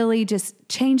and really just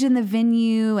changing the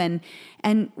venue. And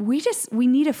we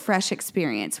need a fresh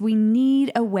experience. We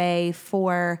need a way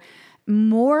for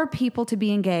more people to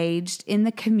be engaged in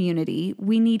the community.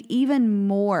 We need even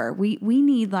more. We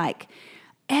need like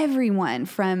everyone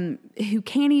from who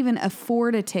can't even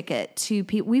afford a ticket to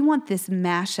people. We want this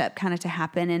mashup kind of to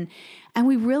happen. And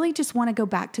we really just want to go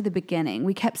back to the beginning.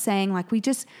 We kept saying like, we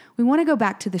want to go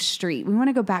back to the street. We want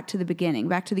to go back to the beginning,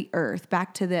 back to the earth,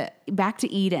 back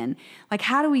to Eden. Like,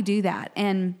 how do we do that?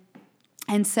 And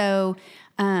so,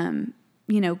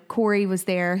 Corey was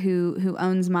there who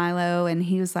owns Milo, and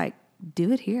he was like,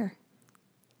 do it here.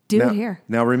 Do it here.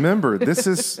 Now remember, this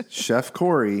is Chef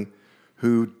Corey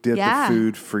who did the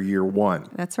food for year one.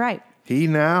 That's right. He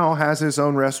now has his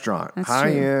own restaurant. That's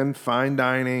high-end, fine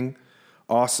dining.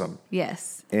 Awesome.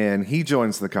 Yes. And he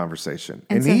joins the conversation.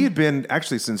 And he had been,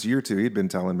 actually since year two, he'd been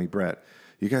telling me, Brett,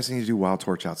 you guys need to do Wild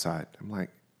Torch outside. I'm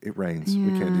like, it rains.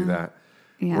 We can't do that.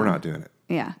 Yeah. We're not doing it.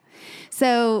 Yeah.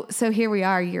 So here we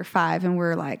are, year 5, and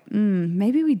we're like,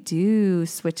 maybe we do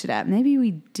switch it up. Maybe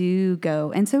we do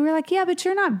go. And so we're like, yeah, but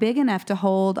you're not big enough to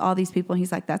hold all these people. And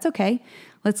he's like, that's okay.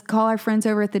 Let's call our friends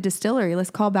over at the distillery.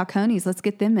 Let's call Balcones. Let's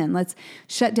get them in. Let's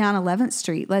shut down 11th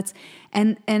Street.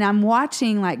 And I'm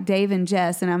watching like Dave and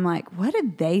Jess, and I'm like, what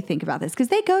did they think about this? Because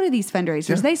they go to these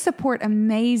fundraisers. Yeah. They support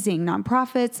amazing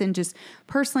nonprofits and just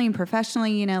personally and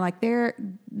professionally, like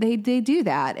they do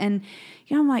that. And,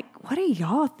 I'm like, what do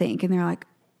y'all think? And they're like,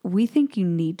 we think you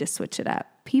need to switch it up.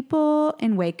 People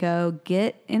in Waco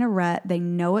get in a rut. They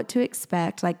know what to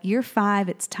expect. Like year 5,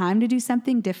 it's time to do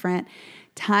something different,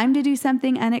 time to do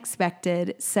something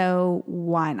unexpected. So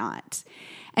why not?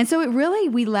 And so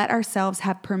we let ourselves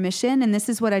have permission. And this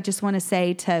is what I just want to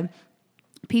say to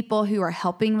people who are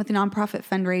helping with nonprofit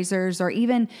fundraisers or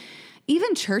even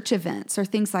church events or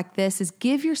things like this, is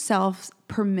give yourself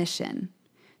permission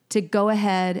to go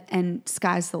ahead and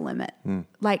sky's the limit.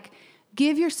 Like,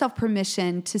 give yourself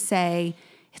permission to say,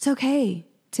 it's okay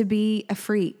to be a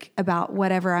freak about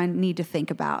whatever I need to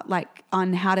think about, like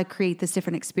on how to create this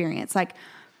different experience. Like,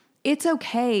 it's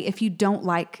okay if you don't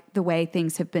like the way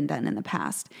things have been done in the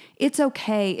past. It's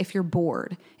okay if you're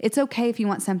bored. It's okay if you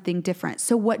want something different.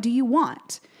 So what do you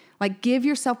want? Like, give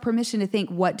yourself permission to think,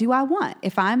 what do I want?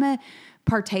 If I'm a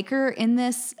partaker in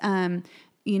this,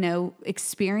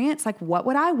 experience, like what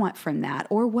would I want from that?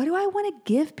 Or what do I want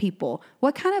to give people?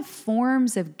 What kind of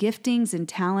forms of giftings and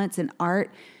talents and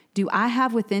art do I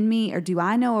have within me, or do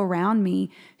I know around me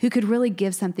who could really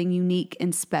give something unique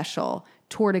and special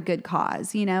toward a good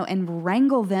cause, and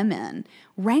wrangle them in,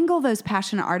 wrangle those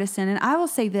passionate artists in. And I will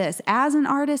say this, as an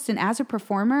artist and as a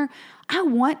performer, I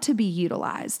want to be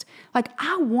utilized. Like,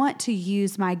 I want to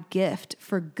use my gift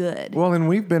for good. Well, and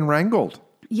we've been wrangled.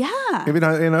 Yeah. Maybe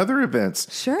not in other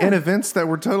events. Sure. And events that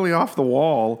were totally off the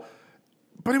wall,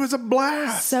 but it was a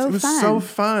blast. It was so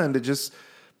fun to just,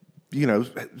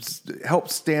 help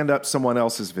stand up someone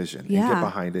else's vision and get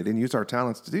behind it and use our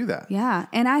talents to do that. Yeah.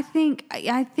 And I think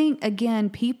again,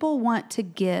 people want to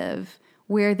give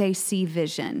where they see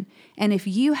vision. And if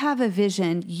you have a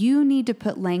vision, you need to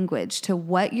put language to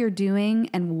what you're doing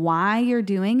and why you're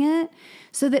doing it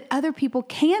so that other people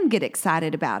can get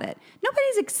excited about it.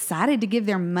 Nobody's excited to give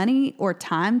their money or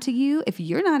time to you if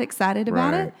you're not excited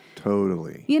about it.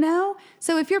 Totally.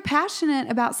 So if you're passionate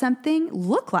about something,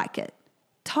 look like it,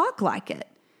 talk like it.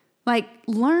 Like,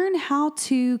 learn how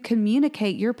to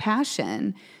communicate your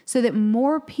passion so that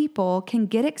more people can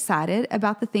get excited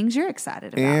about the things you're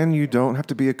excited about. And you don't have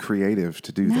to be a creative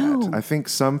to do that. I think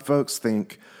some folks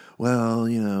think, well,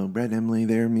 Brett and Emily,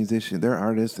 they're musicians, they're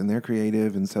artists, and they're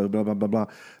creative, and so blah, blah, blah, blah.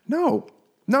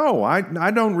 No, I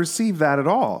don't receive that at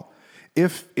all.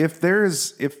 If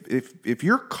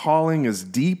your calling is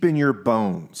deep in your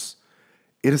bones,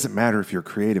 it doesn't matter if you're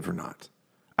creative or not.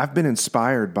 I've been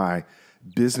inspired by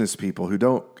business people who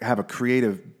don't have a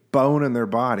creative bone in their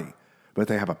body, but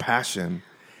they have a passion,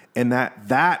 and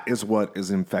that is what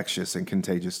is infectious and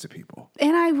contagious to people.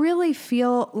 And I really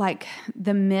feel like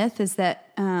the myth is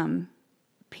that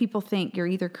people think you're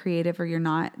either creative or you're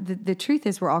not. The truth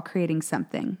is, we're all creating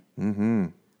something. Mm-hmm.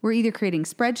 We're either creating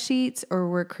spreadsheets, or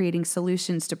we're creating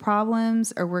solutions to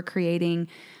problems, or we're creating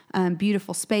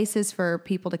beautiful spaces for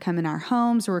people to come in our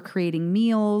homes, or we're creating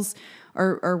meals,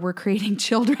 or we're creating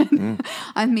children.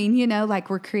 I mean,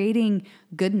 we're creating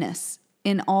goodness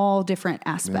in all different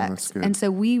aspects. And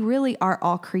so we really are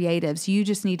all creatives. You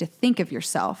just need to think of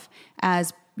yourself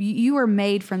as you are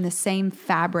made from the same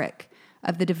fabric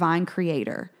of the divine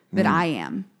creator that I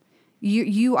am.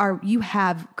 You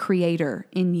have creator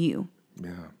in you.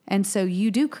 Yeah. And so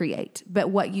you do create, but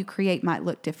what you create might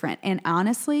look different. And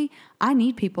honestly, I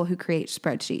need people who create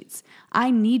spreadsheets.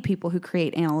 I need people who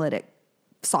create analytic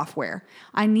software.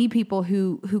 I need people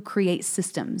who create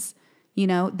systems,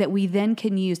 that we then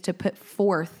can use to put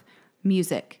forth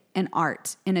music and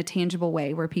art in a tangible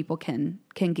way where people can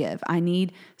give.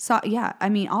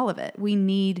 All of it. We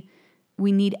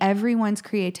need everyone's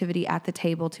creativity at the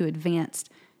table to advance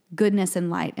goodness and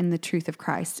light and the truth of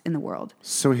Christ in the world.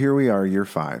 So here we are, year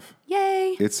 5.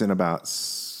 Yay. It's in about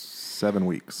 7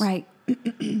 weeks. Right.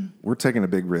 We're taking a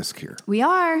big risk here. We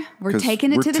are. We're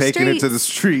taking it to the streets. Taking it to the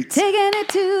streets. Taking it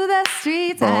to the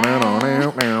streets. I've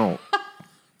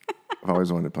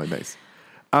always wanted to play bass.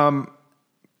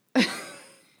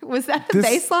 Was that the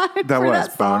bass line? That was.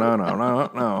 That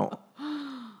song? No.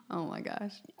 Oh my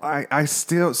gosh. I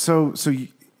still, so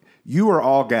you are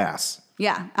all gas.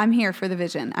 Yeah, I'm here for the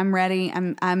vision. I'm ready.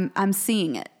 I'm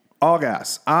seeing it. All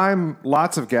gas. I'm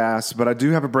lots of gas, but I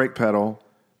do have a brake pedal.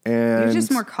 And you're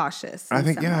just more cautious. I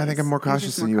think I'm more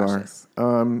cautious than you are.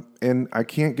 And I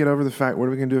can't get over the fact, what are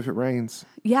we going to do if it rains?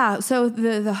 Yeah. So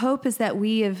the hope is that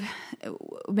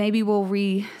maybe we'll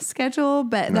reschedule,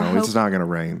 but it's not going to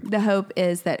rain. The hope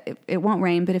is that it won't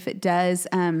rain, but if it does,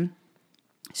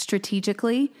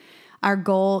 strategically, our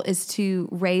goal is to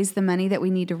raise the money that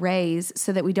we need to raise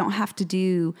so that we don't have to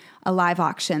do a live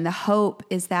auction. The hope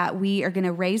is that we are going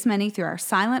to raise money through our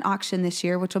silent auction this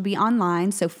year, which will be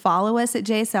online. So follow us at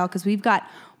JSL because we've got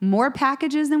more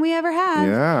packages than we ever have.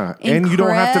 Yeah. And you don't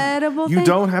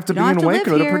have to be in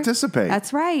Waco to participate.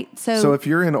 That's right. So if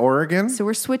you're in Oregon. So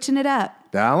we're switching it up.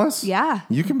 Dallas? Yeah.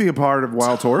 You can be a part of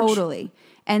Wild Torch. Totally.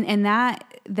 And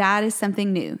that is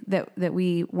something new that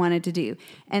we wanted to do.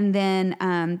 And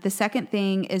then the second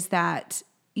thing is that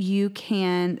you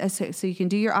can, so you can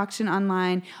do your auction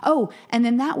online. Oh, and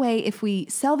then that way, if we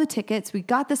sell the tickets, we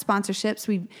got the sponsorships,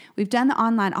 we've done the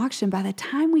online auction. By the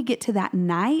time we get to that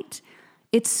night,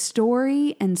 it's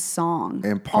story and song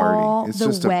and party. All it's the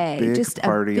just way. A big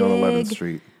party on 11th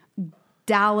Street.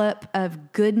 Dollop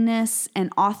of goodness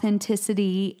and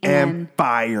authenticity and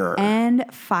fire.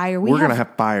 We're going to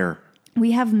have fire.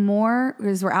 We have more,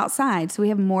 because we're outside, so we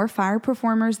have more fire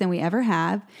performers than we ever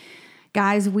have.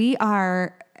 Guys,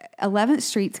 11th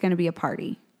Street's going to be a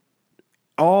party.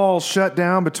 All shut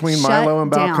down between Milo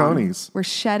and balconies. We're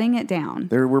shutting it down.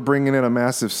 We're bringing in a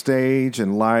massive stage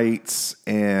and lights,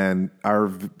 and our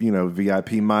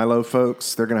VIP Milo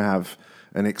folks, they're going to have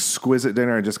an exquisite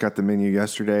dinner. I just got the menu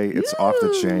yesterday. It's off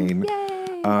the chain.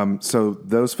 Yay. So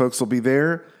those folks will be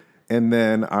there. And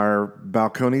then our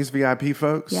balconies VIP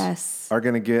folks are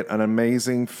going to get an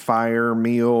amazing fire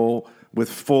meal with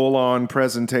full-on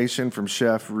presentation from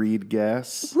Chef Reed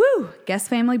Guest. Woo! Guest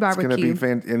Family Barbecue. It's going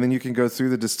to be and then you can go through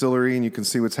the distillery and you can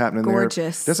see what's happening there.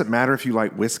 Gorgeous. Doesn't matter if you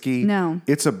like whiskey. No.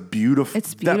 It's beautiful.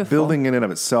 That building in and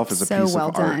of itself is a piece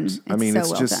of art. I mean,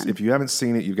 it's just, if you haven't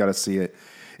seen it, you've got to see it.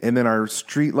 And then our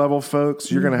street level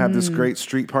folks, you're going to have this great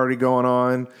street party going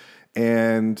on.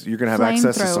 And you're going to have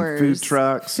access to some food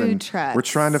trucks. We're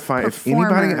trying to find, if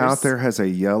anybody out there has a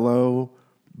yellow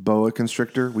boa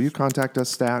constrictor, will you contact us,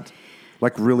 Stat?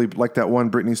 Like that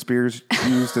one Britney Spears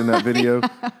used in that video.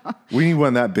 We need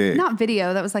one that big. Not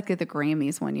video. That was like at the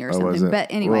Grammys one year or something. But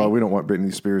anyway. Well, we don't want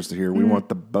Britney Spears to hear. We want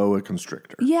the boa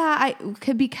constrictor. Yeah,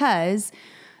 because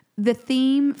the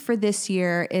theme for this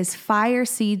year is fire,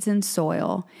 seeds, and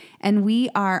soil. And we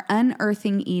are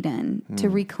unearthing Eden to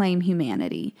reclaim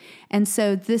humanity. And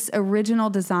so this original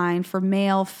design for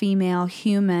male, female,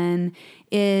 human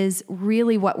is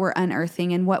really what we're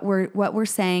unearthing. And what we're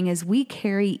saying is we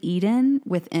carry Eden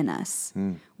within us.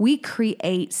 We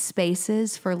create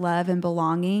spaces for love and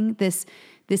belonging. This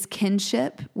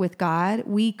kinship with God,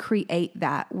 we create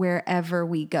that wherever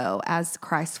we go as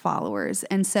Christ followers.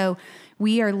 And so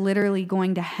we are literally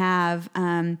going to have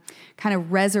kind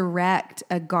of resurrect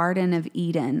a Garden of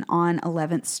Eden on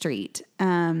 11th Street.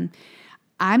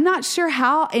 I'm not sure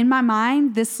how, in my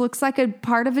mind, this looks like a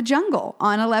part of a jungle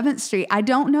on 11th Street. I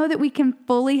don't know that we can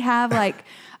fully have like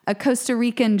a Costa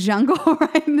Rican jungle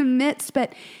right in the midst,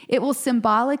 but it will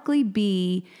symbolically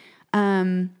be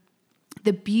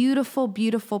the beautiful,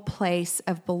 beautiful place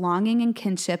of belonging and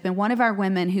kinship. And one of our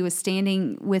women who was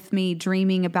standing with me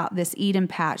dreaming about this Eden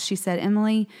patch, she said,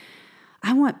 Emily,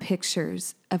 I want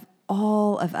pictures of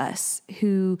all of us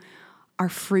who are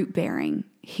fruit bearing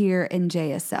here in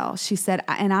JSL. She said,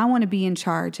 and I want to be in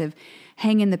charge of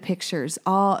hanging the pictures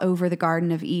all over the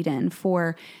Garden of Eden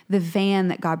for the van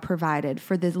that God provided,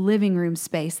 for the living room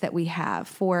space that we have,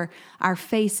 for our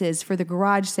faces, for the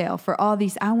garage sale, for all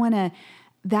these.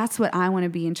 That's what I want to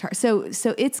be in charge. So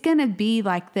it's going to be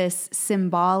like this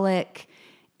symbolic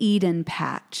Eden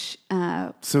patch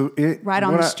right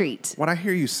on the street. What I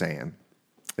hear you saying,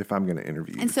 if I'm going to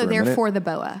interview you, and so therefore the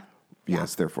boa.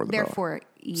 Yes, therefore the boa. Therefore,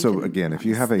 Eden. So again, if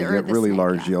you have a really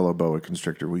large yellow boa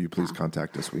constrictor, will you please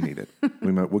contact us? We need it.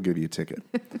 We'll give you a ticket.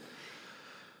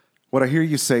 What I hear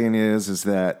you saying is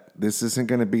that this isn't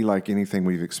going to be like anything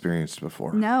we've experienced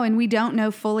before. No, and we don't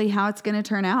know fully how it's going to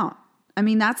turn out. I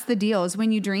mean, that's the deal, is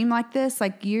when you dream like this,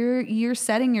 like you're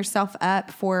setting yourself up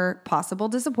for possible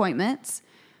disappointments,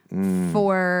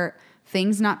 for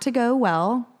things not to go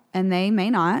well, and they may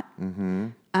not,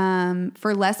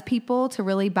 for less people to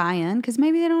really buy in because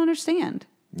maybe they don't understand.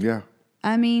 Yeah.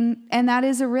 I mean, and that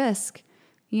is a risk,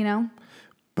 you know?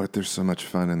 But there's so much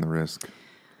fun in the risk.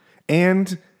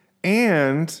 And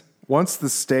once the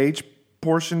stage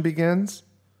portion begins,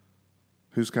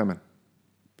 who's coming?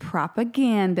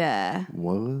 Propaganda.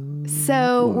 What?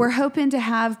 So we're hoping to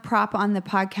have Prop on the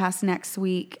podcast next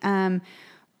week.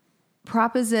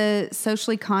 Prop is a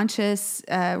socially conscious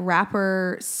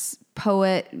rapper,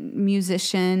 poet,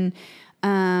 musician,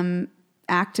 activist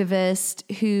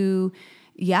who,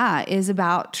 is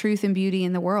about truth and beauty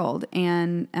in the world.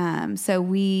 And so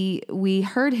we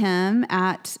heard him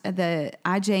at the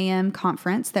IJM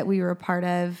conference that we were a part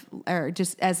of, or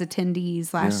just as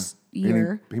attendees last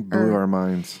year. He blew our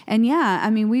minds. And I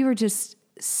mean, we were just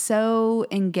so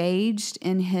engaged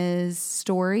in his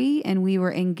story, and we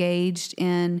were engaged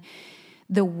in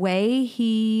the way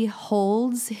he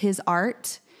holds his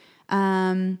art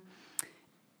in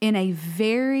a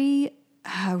very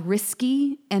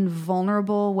risky and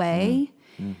vulnerable way.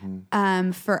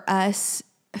 For us,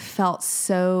 felt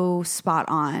so spot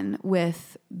on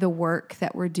with the work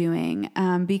that we're doing,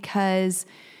 because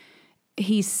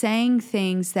he's saying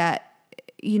things that,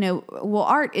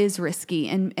 art is risky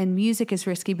and music is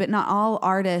risky, but not all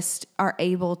artists are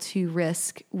able to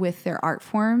risk with their art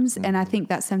forms. And I think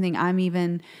that's something I'm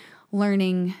even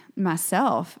learning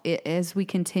myself as we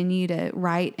continue to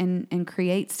write and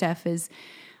create stuff, is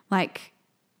like,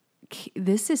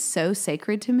 this is so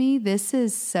sacred to me. This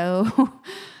is so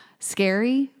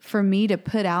scary for me to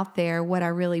put out there what I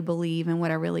really believe and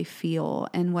what I really feel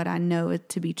and what I know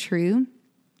to be true,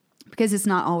 because it's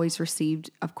not always received,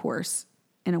 of course,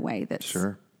 in a way that's,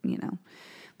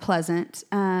 pleasant.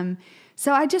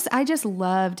 So I just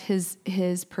loved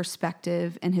his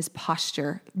perspective and his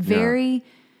posture. Very,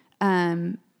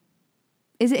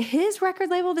 is it his record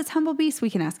label that's Humble Beast? We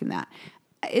can ask him that.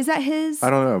 Is that his? I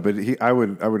don't know, but I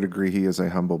would agree he is a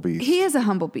humble beast. He is a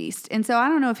humble beast. And so I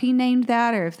don't know if he named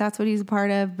that or if that's what he's a part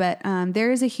of, but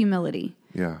there is a humility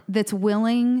that's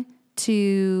willing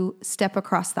to step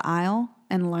across the aisle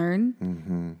and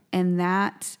learn. And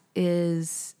that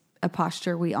is a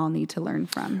posture we all need to learn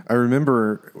from. I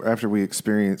remember after we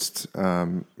experienced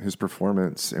his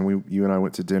performance, and you and I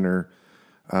went to dinner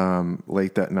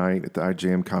late that night at the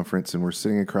IJM conference, and we're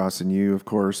sitting across, and you, of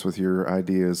course, with your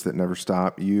ideas that never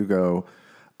stop, you go,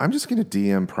 I'm just going to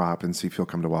DM Prop and see if he'll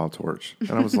come to Wild Torch.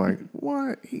 And I was like,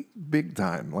 what? Big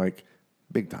time.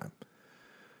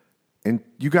 And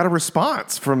you got a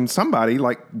response from somebody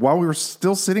like while we were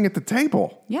still sitting at the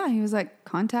table. Yeah, he was like,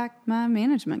 contact my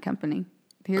management company.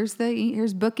 Here's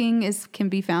booking can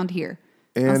be found here.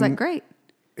 And I was like, great.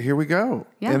 Here we go.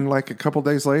 Yeah. And like a couple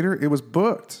days later, it was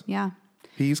booked. Yeah.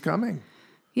 He's coming.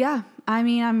 Yeah. I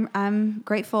mean, I'm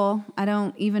grateful. I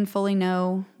don't even fully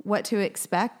know what to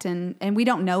expect. And we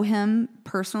don't know him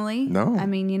personally. No. I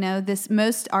mean,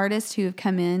 most artists who have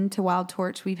come in to Wild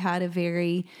Torch, we've had a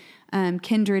very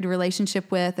kindred relationship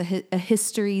with, a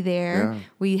history there. Yeah.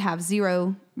 We have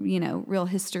zero, real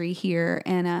history here.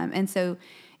 And so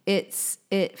it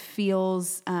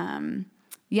feels,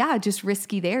 just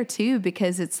risky there too,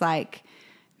 because it's like,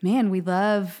 man,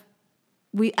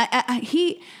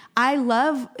 I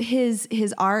love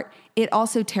his art. It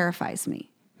also terrifies me.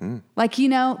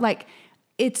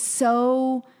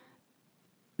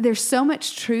 There's so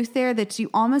much truth there that you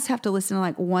almost have to listen to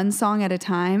like one song at a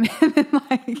time and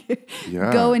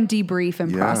then go and debrief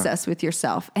and process with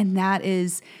yourself. And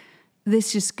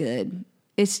this just good.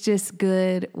 It's just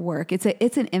good work. It's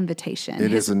an invitation.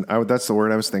 That's the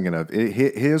word I was thinking of.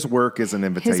 His work is an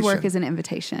invitation. His work is an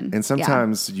invitation. And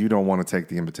sometimes you don't want to take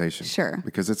the invitation. Sure.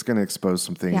 Because it's going to expose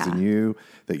some things in you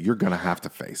that you're going to have to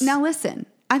face. Now listen,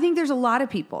 I think there's a lot of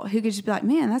people who could just be like,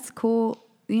 man, that's cool.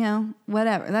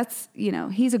 Whatever. That's,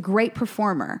 he's a great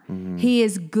performer. Mm-hmm. He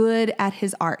is good at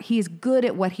his art. He is good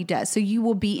at what he does. So you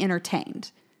will be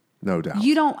entertained. No doubt.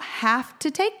 You don't have to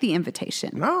take the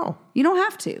invitation. No. You don't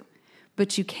have to.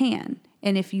 But you can.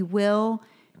 And if you will,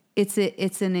 it's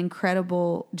an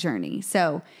incredible journey.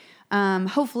 So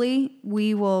hopefully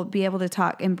we will be able to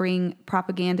talk and bring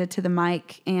propaganda to the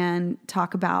mic and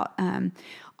talk about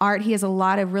art. He has a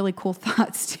lot of really cool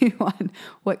thoughts too on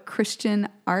what Christian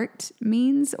art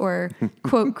means, or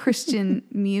quote Christian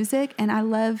music. And I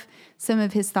love some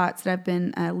of his thoughts that I've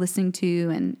been listening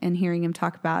to and hearing him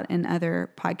talk about in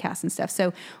other podcasts and stuff.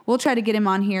 So we'll try to get him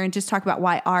on here and just talk about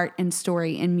why art and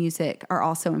story and music are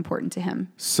also important to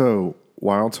him. So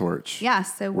Wild Torch. Yeah,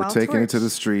 so we're taking it to the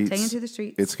streets. Taking it to the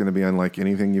streets. It's going to be unlike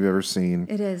anything you've ever seen.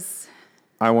 It is.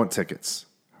 I want tickets.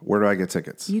 Where do I get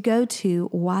tickets? You go to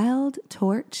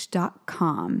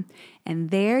wildtorch.com,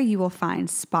 and there you will find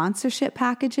sponsorship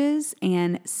packages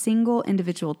and single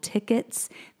individual tickets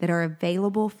that are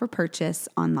available for purchase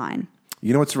online.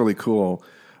 You know what's really cool?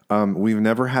 We've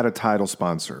never had a title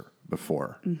sponsor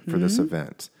before for this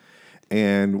event.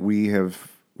 And we've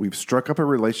struck up a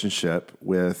relationship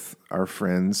with our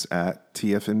friends at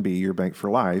TFNB, Your Bank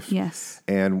for Life. Yes.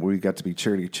 And we got to be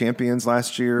charity champions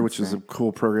last year, which is a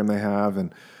cool program they have.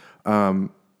 And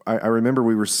I remember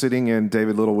we were sitting in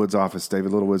David Littlewood's office,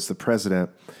 David Littlewood's the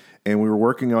president, and we were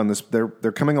working on this. They're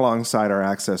coming alongside our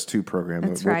Access To program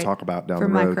that we'll talk about down the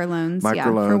road. Microloans.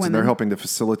 Microloans, and they're helping to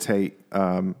facilitate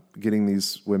getting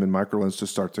these women microloans to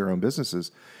start their own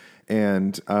businesses.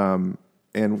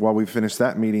 And while we finished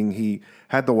that meeting, he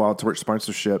had the Wild Torch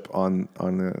sponsorship on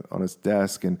his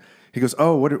desk, and he goes,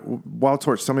 "Oh, Wild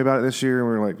Torch? Tell me about it this year." And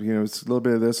we were like, it's a little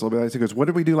bit of this, a little bit of that. He goes, "What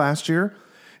did we do last year?"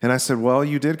 And I said, "Well,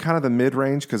 you did kind of the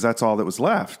mid-range because that's all that was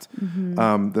left.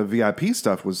 The VIP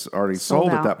stuff was already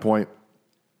sold at that point."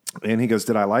 And he goes,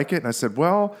 "Did I like it?" And I said,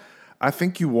 "Well, I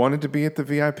think you wanted to be at the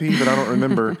VIP, but I don't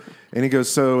remember." And he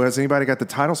goes, "So has anybody got the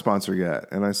title sponsor yet?"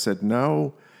 And I said,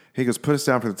 "No." He goes, "Put us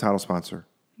down for the title sponsor."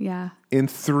 Yeah. In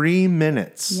 3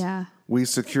 minutes, we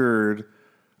secured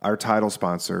our title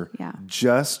sponsor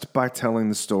just by telling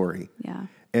the story. Yeah.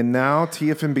 And now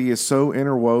TFNB is so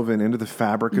interwoven into the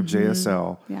fabric of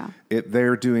JSL. Yeah.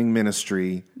 They're doing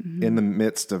ministry in the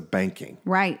midst of banking.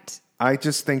 Right. I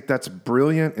just think that's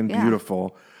brilliant and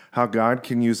beautiful how God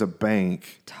can use a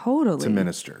bank to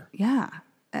minister. Yeah.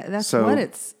 That's what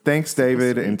it's. Thanks,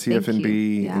 David and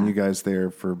TFNB and you guys there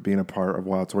for being a part of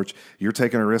Wild Torch. You're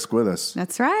taking a risk with us.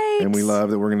 That's right. And we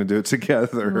love that we're going to do it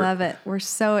together. Love it. We're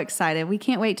so excited. We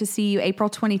can't wait to see you April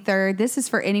 23rd. This is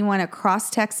for anyone across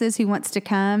Texas who wants to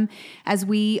come, as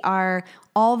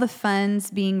all the funds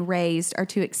being raised are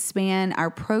to expand our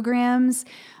programs,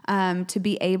 to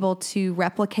be able to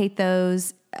replicate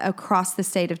those across the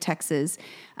state of Texas.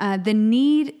 The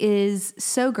need is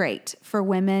so great for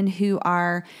women who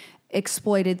are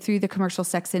exploited through the commercial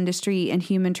sex industry and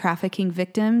human trafficking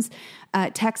victims.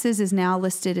 Texas is now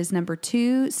listed as number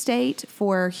 2 state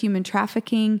for human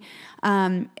trafficking.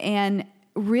 And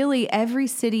really every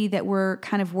city that we're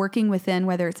kind of working within,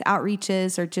 whether it's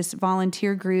outreaches or just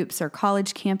volunteer groups or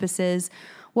college campuses,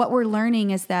 what we're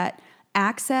learning is that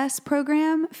Access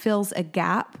program fills a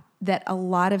gap that a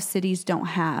lot of cities don't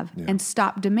have. Yeah. And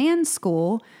Stop Demand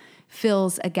School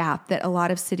fills a gap that a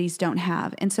lot of cities don't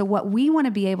have. And so what we want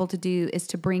to be able to do is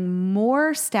to bring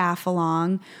more staff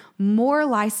along, more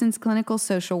licensed clinical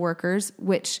social workers,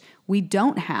 which we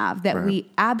don't have, that we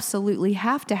absolutely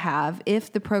have to have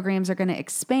if the programs are going to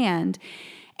expand,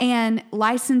 and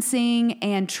licensing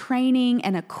and training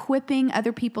and equipping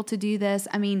other people to do this.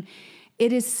 I mean,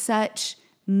 it is such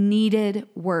needed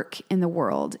work in the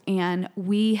world. And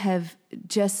we have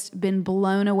just been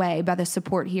blown away by the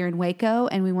support here in Waco,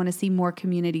 and we want to see more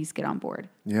communities get on board.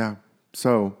 Yeah.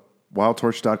 So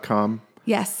wildtorch.com.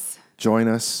 Yes. Join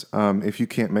us. If you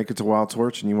can't make it to Wild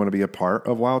Torch and you want to be a part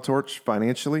of Wild Torch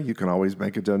financially, you can always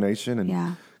make a donation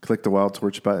and click the Wild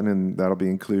Torch button, and that'll be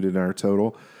included in our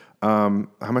total. How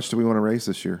much do we want to raise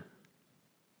this year?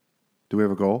 Do we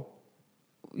have a goal?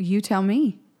 You tell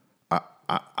me.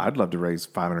 I'd love to raise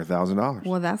 $500,000.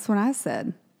 Well, that's what I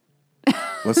said.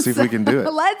 Let's see if we can do it.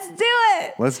 Let's do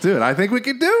it. Let's do it. I think we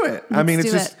can do it.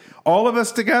 It's just all of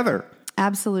us together.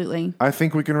 Absolutely. I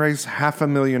think we can raise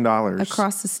 $500,000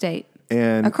 across the state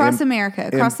and across America,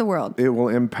 across the world. It will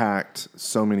impact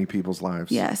so many people's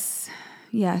lives. Yes.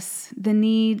 The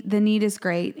need is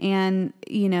great. And,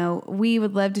 we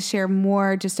would love to share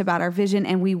more just about our vision,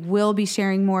 and we will be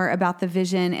sharing more about the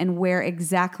vision and where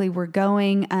exactly we're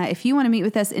going. If you want to meet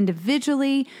with us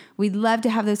individually, we'd love to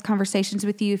have those conversations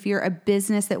with you. If you're a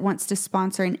business that wants to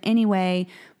sponsor in any way,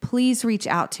 please reach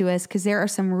out to us, because there are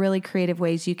some really creative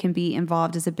ways you can be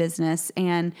involved as a business.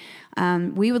 And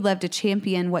we would love to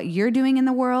champion what you're doing in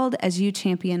the world as you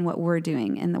champion what we're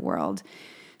doing in the world.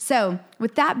 So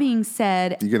with that being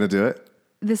said... You going to do it?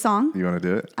 The song? You want to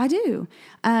do it? I do.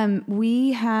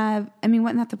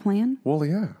 Wasn't that the plan? Well,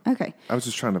 yeah. Okay. I was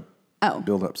just trying to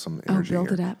build up some energy.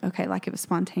 Build it up. Okay, like it was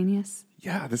spontaneous?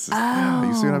 Yeah, this is... Yeah,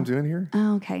 you see what I'm doing here?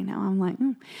 Okay, now I'm like...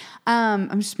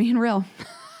 I'm just being real.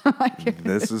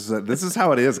 This is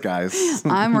how it is, guys.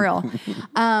 I'm real.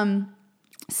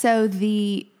 So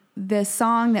the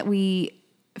song that we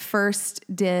first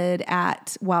did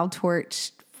at Wild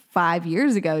Torch 5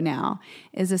 years ago now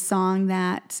is a song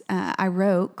that I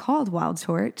wrote called Wild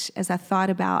Torch as I thought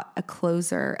about a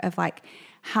closer of like,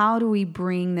 how do we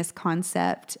bring this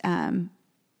concept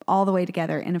all the way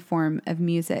together in a form of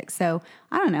music? So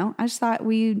I don't know. I just thought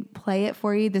we'd play it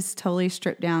for you. This totally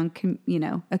stripped down,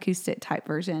 acoustic type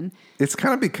version. It's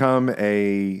kind of become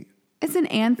it's an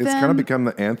anthem. It's kind of become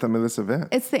the anthem of this event.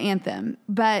 It's the anthem,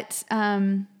 but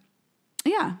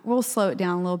yeah, we'll slow it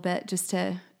down a little bit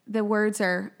the words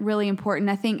are really important.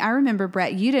 I remember,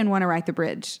 Brett, you didn't want to write the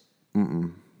bridge.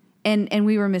 Mm-mm. And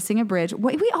we were missing a bridge.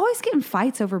 We always get in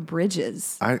fights over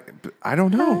bridges. I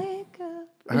don't know.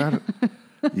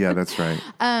 Yeah, that's right.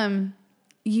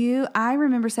 I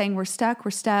remember saying, we're stuck.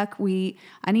 I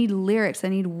need lyrics. I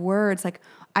need words. Like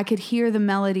I could hear the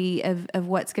melody of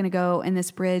what's going to go in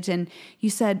this bridge. And you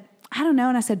said, I don't know.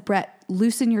 And I said, Brett,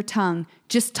 loosen your tongue.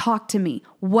 Just talk to me.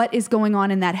 What is going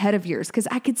on in that head of yours? Because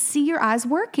I could see your eyes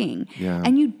working. Yeah.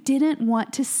 And you didn't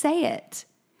want to say it.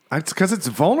 It's because it's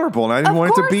vulnerable and I didn't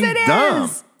want it to be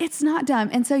dumb. It's not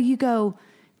dumb. And so you go,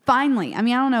 finally, I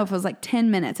don't know if it was like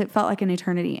 10 minutes. It felt like an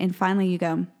eternity. And finally you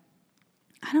go,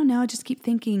 I don't know. I just keep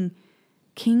thinking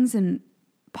kings and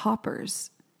paupers.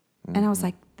 Mm-hmm. And I was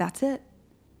like, that's it.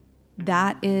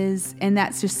 That's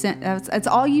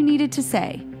all you needed to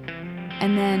say.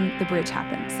 And then the bridge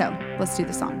happened. So let's do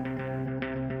the song.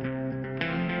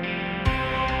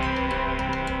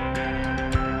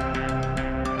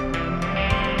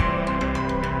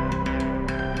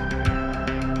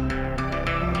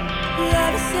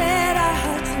 Love set our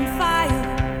hearts on fire,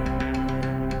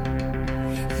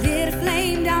 lit a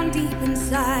flame down deep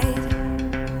inside.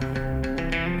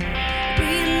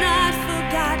 We're not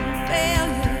forgotten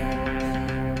failures.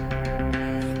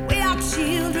 We are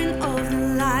children of the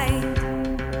light.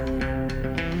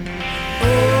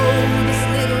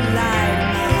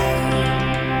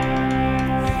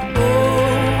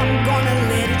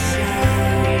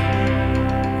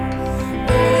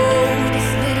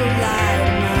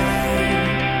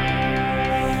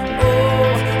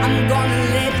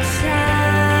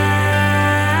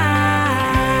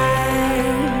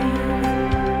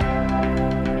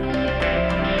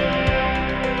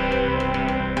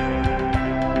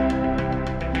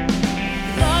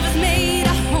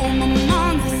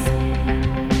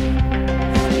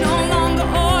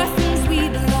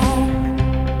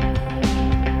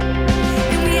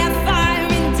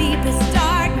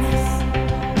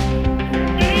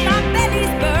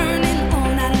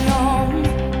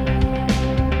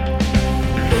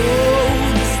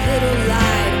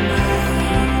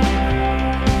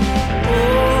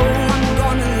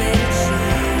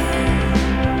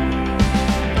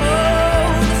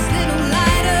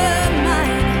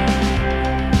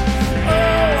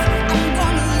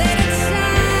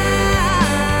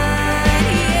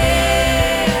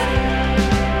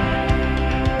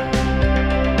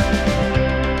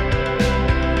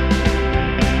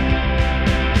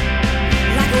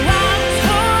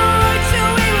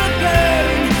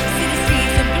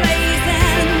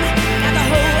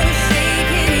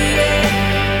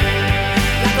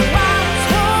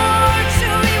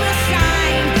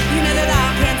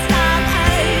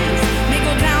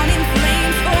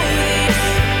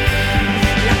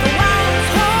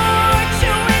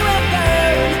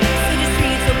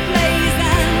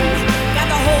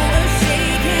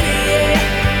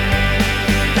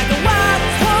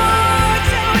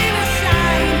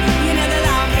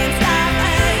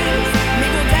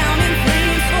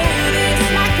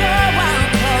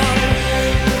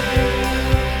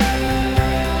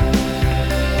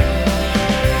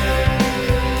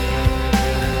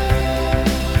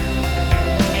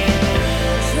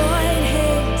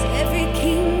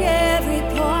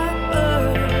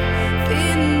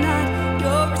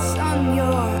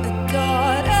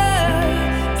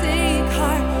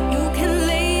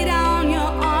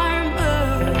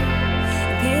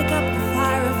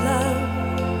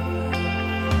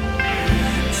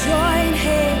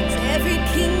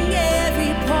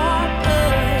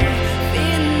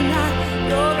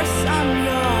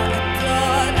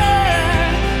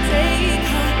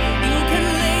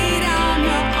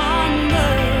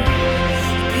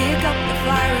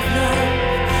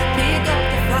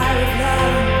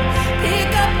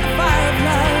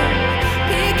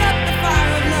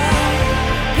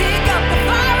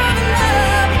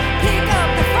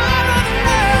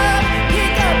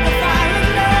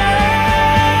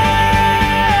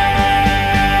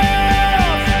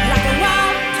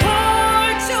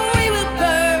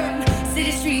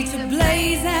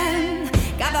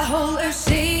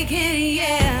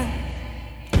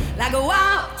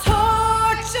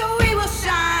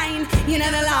 You know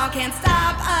the law can't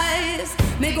stop us.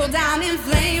 May go down in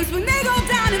flames, we may go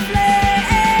down in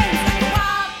flames. Like a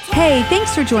wild Hey,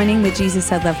 thanks for joining the Jesus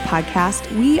Said Love podcast.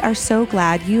 We are so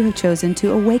glad you have chosen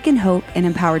to awaken hope and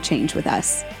empower change with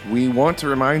us. We want to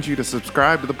remind you to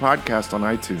subscribe to the podcast on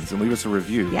iTunes and leave us a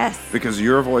review. Yes. Because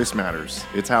your voice matters.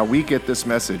 It's how we get this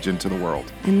message into the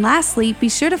world. And lastly, be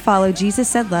sure to follow Jesus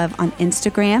Said Love on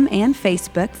Instagram and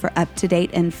Facebook for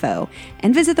up-to-date info.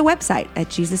 And visit the website at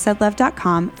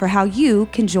jesussaidlove.com for how you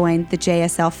can join the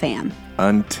JSL fam.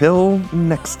 Until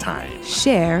next time.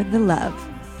 Share the love.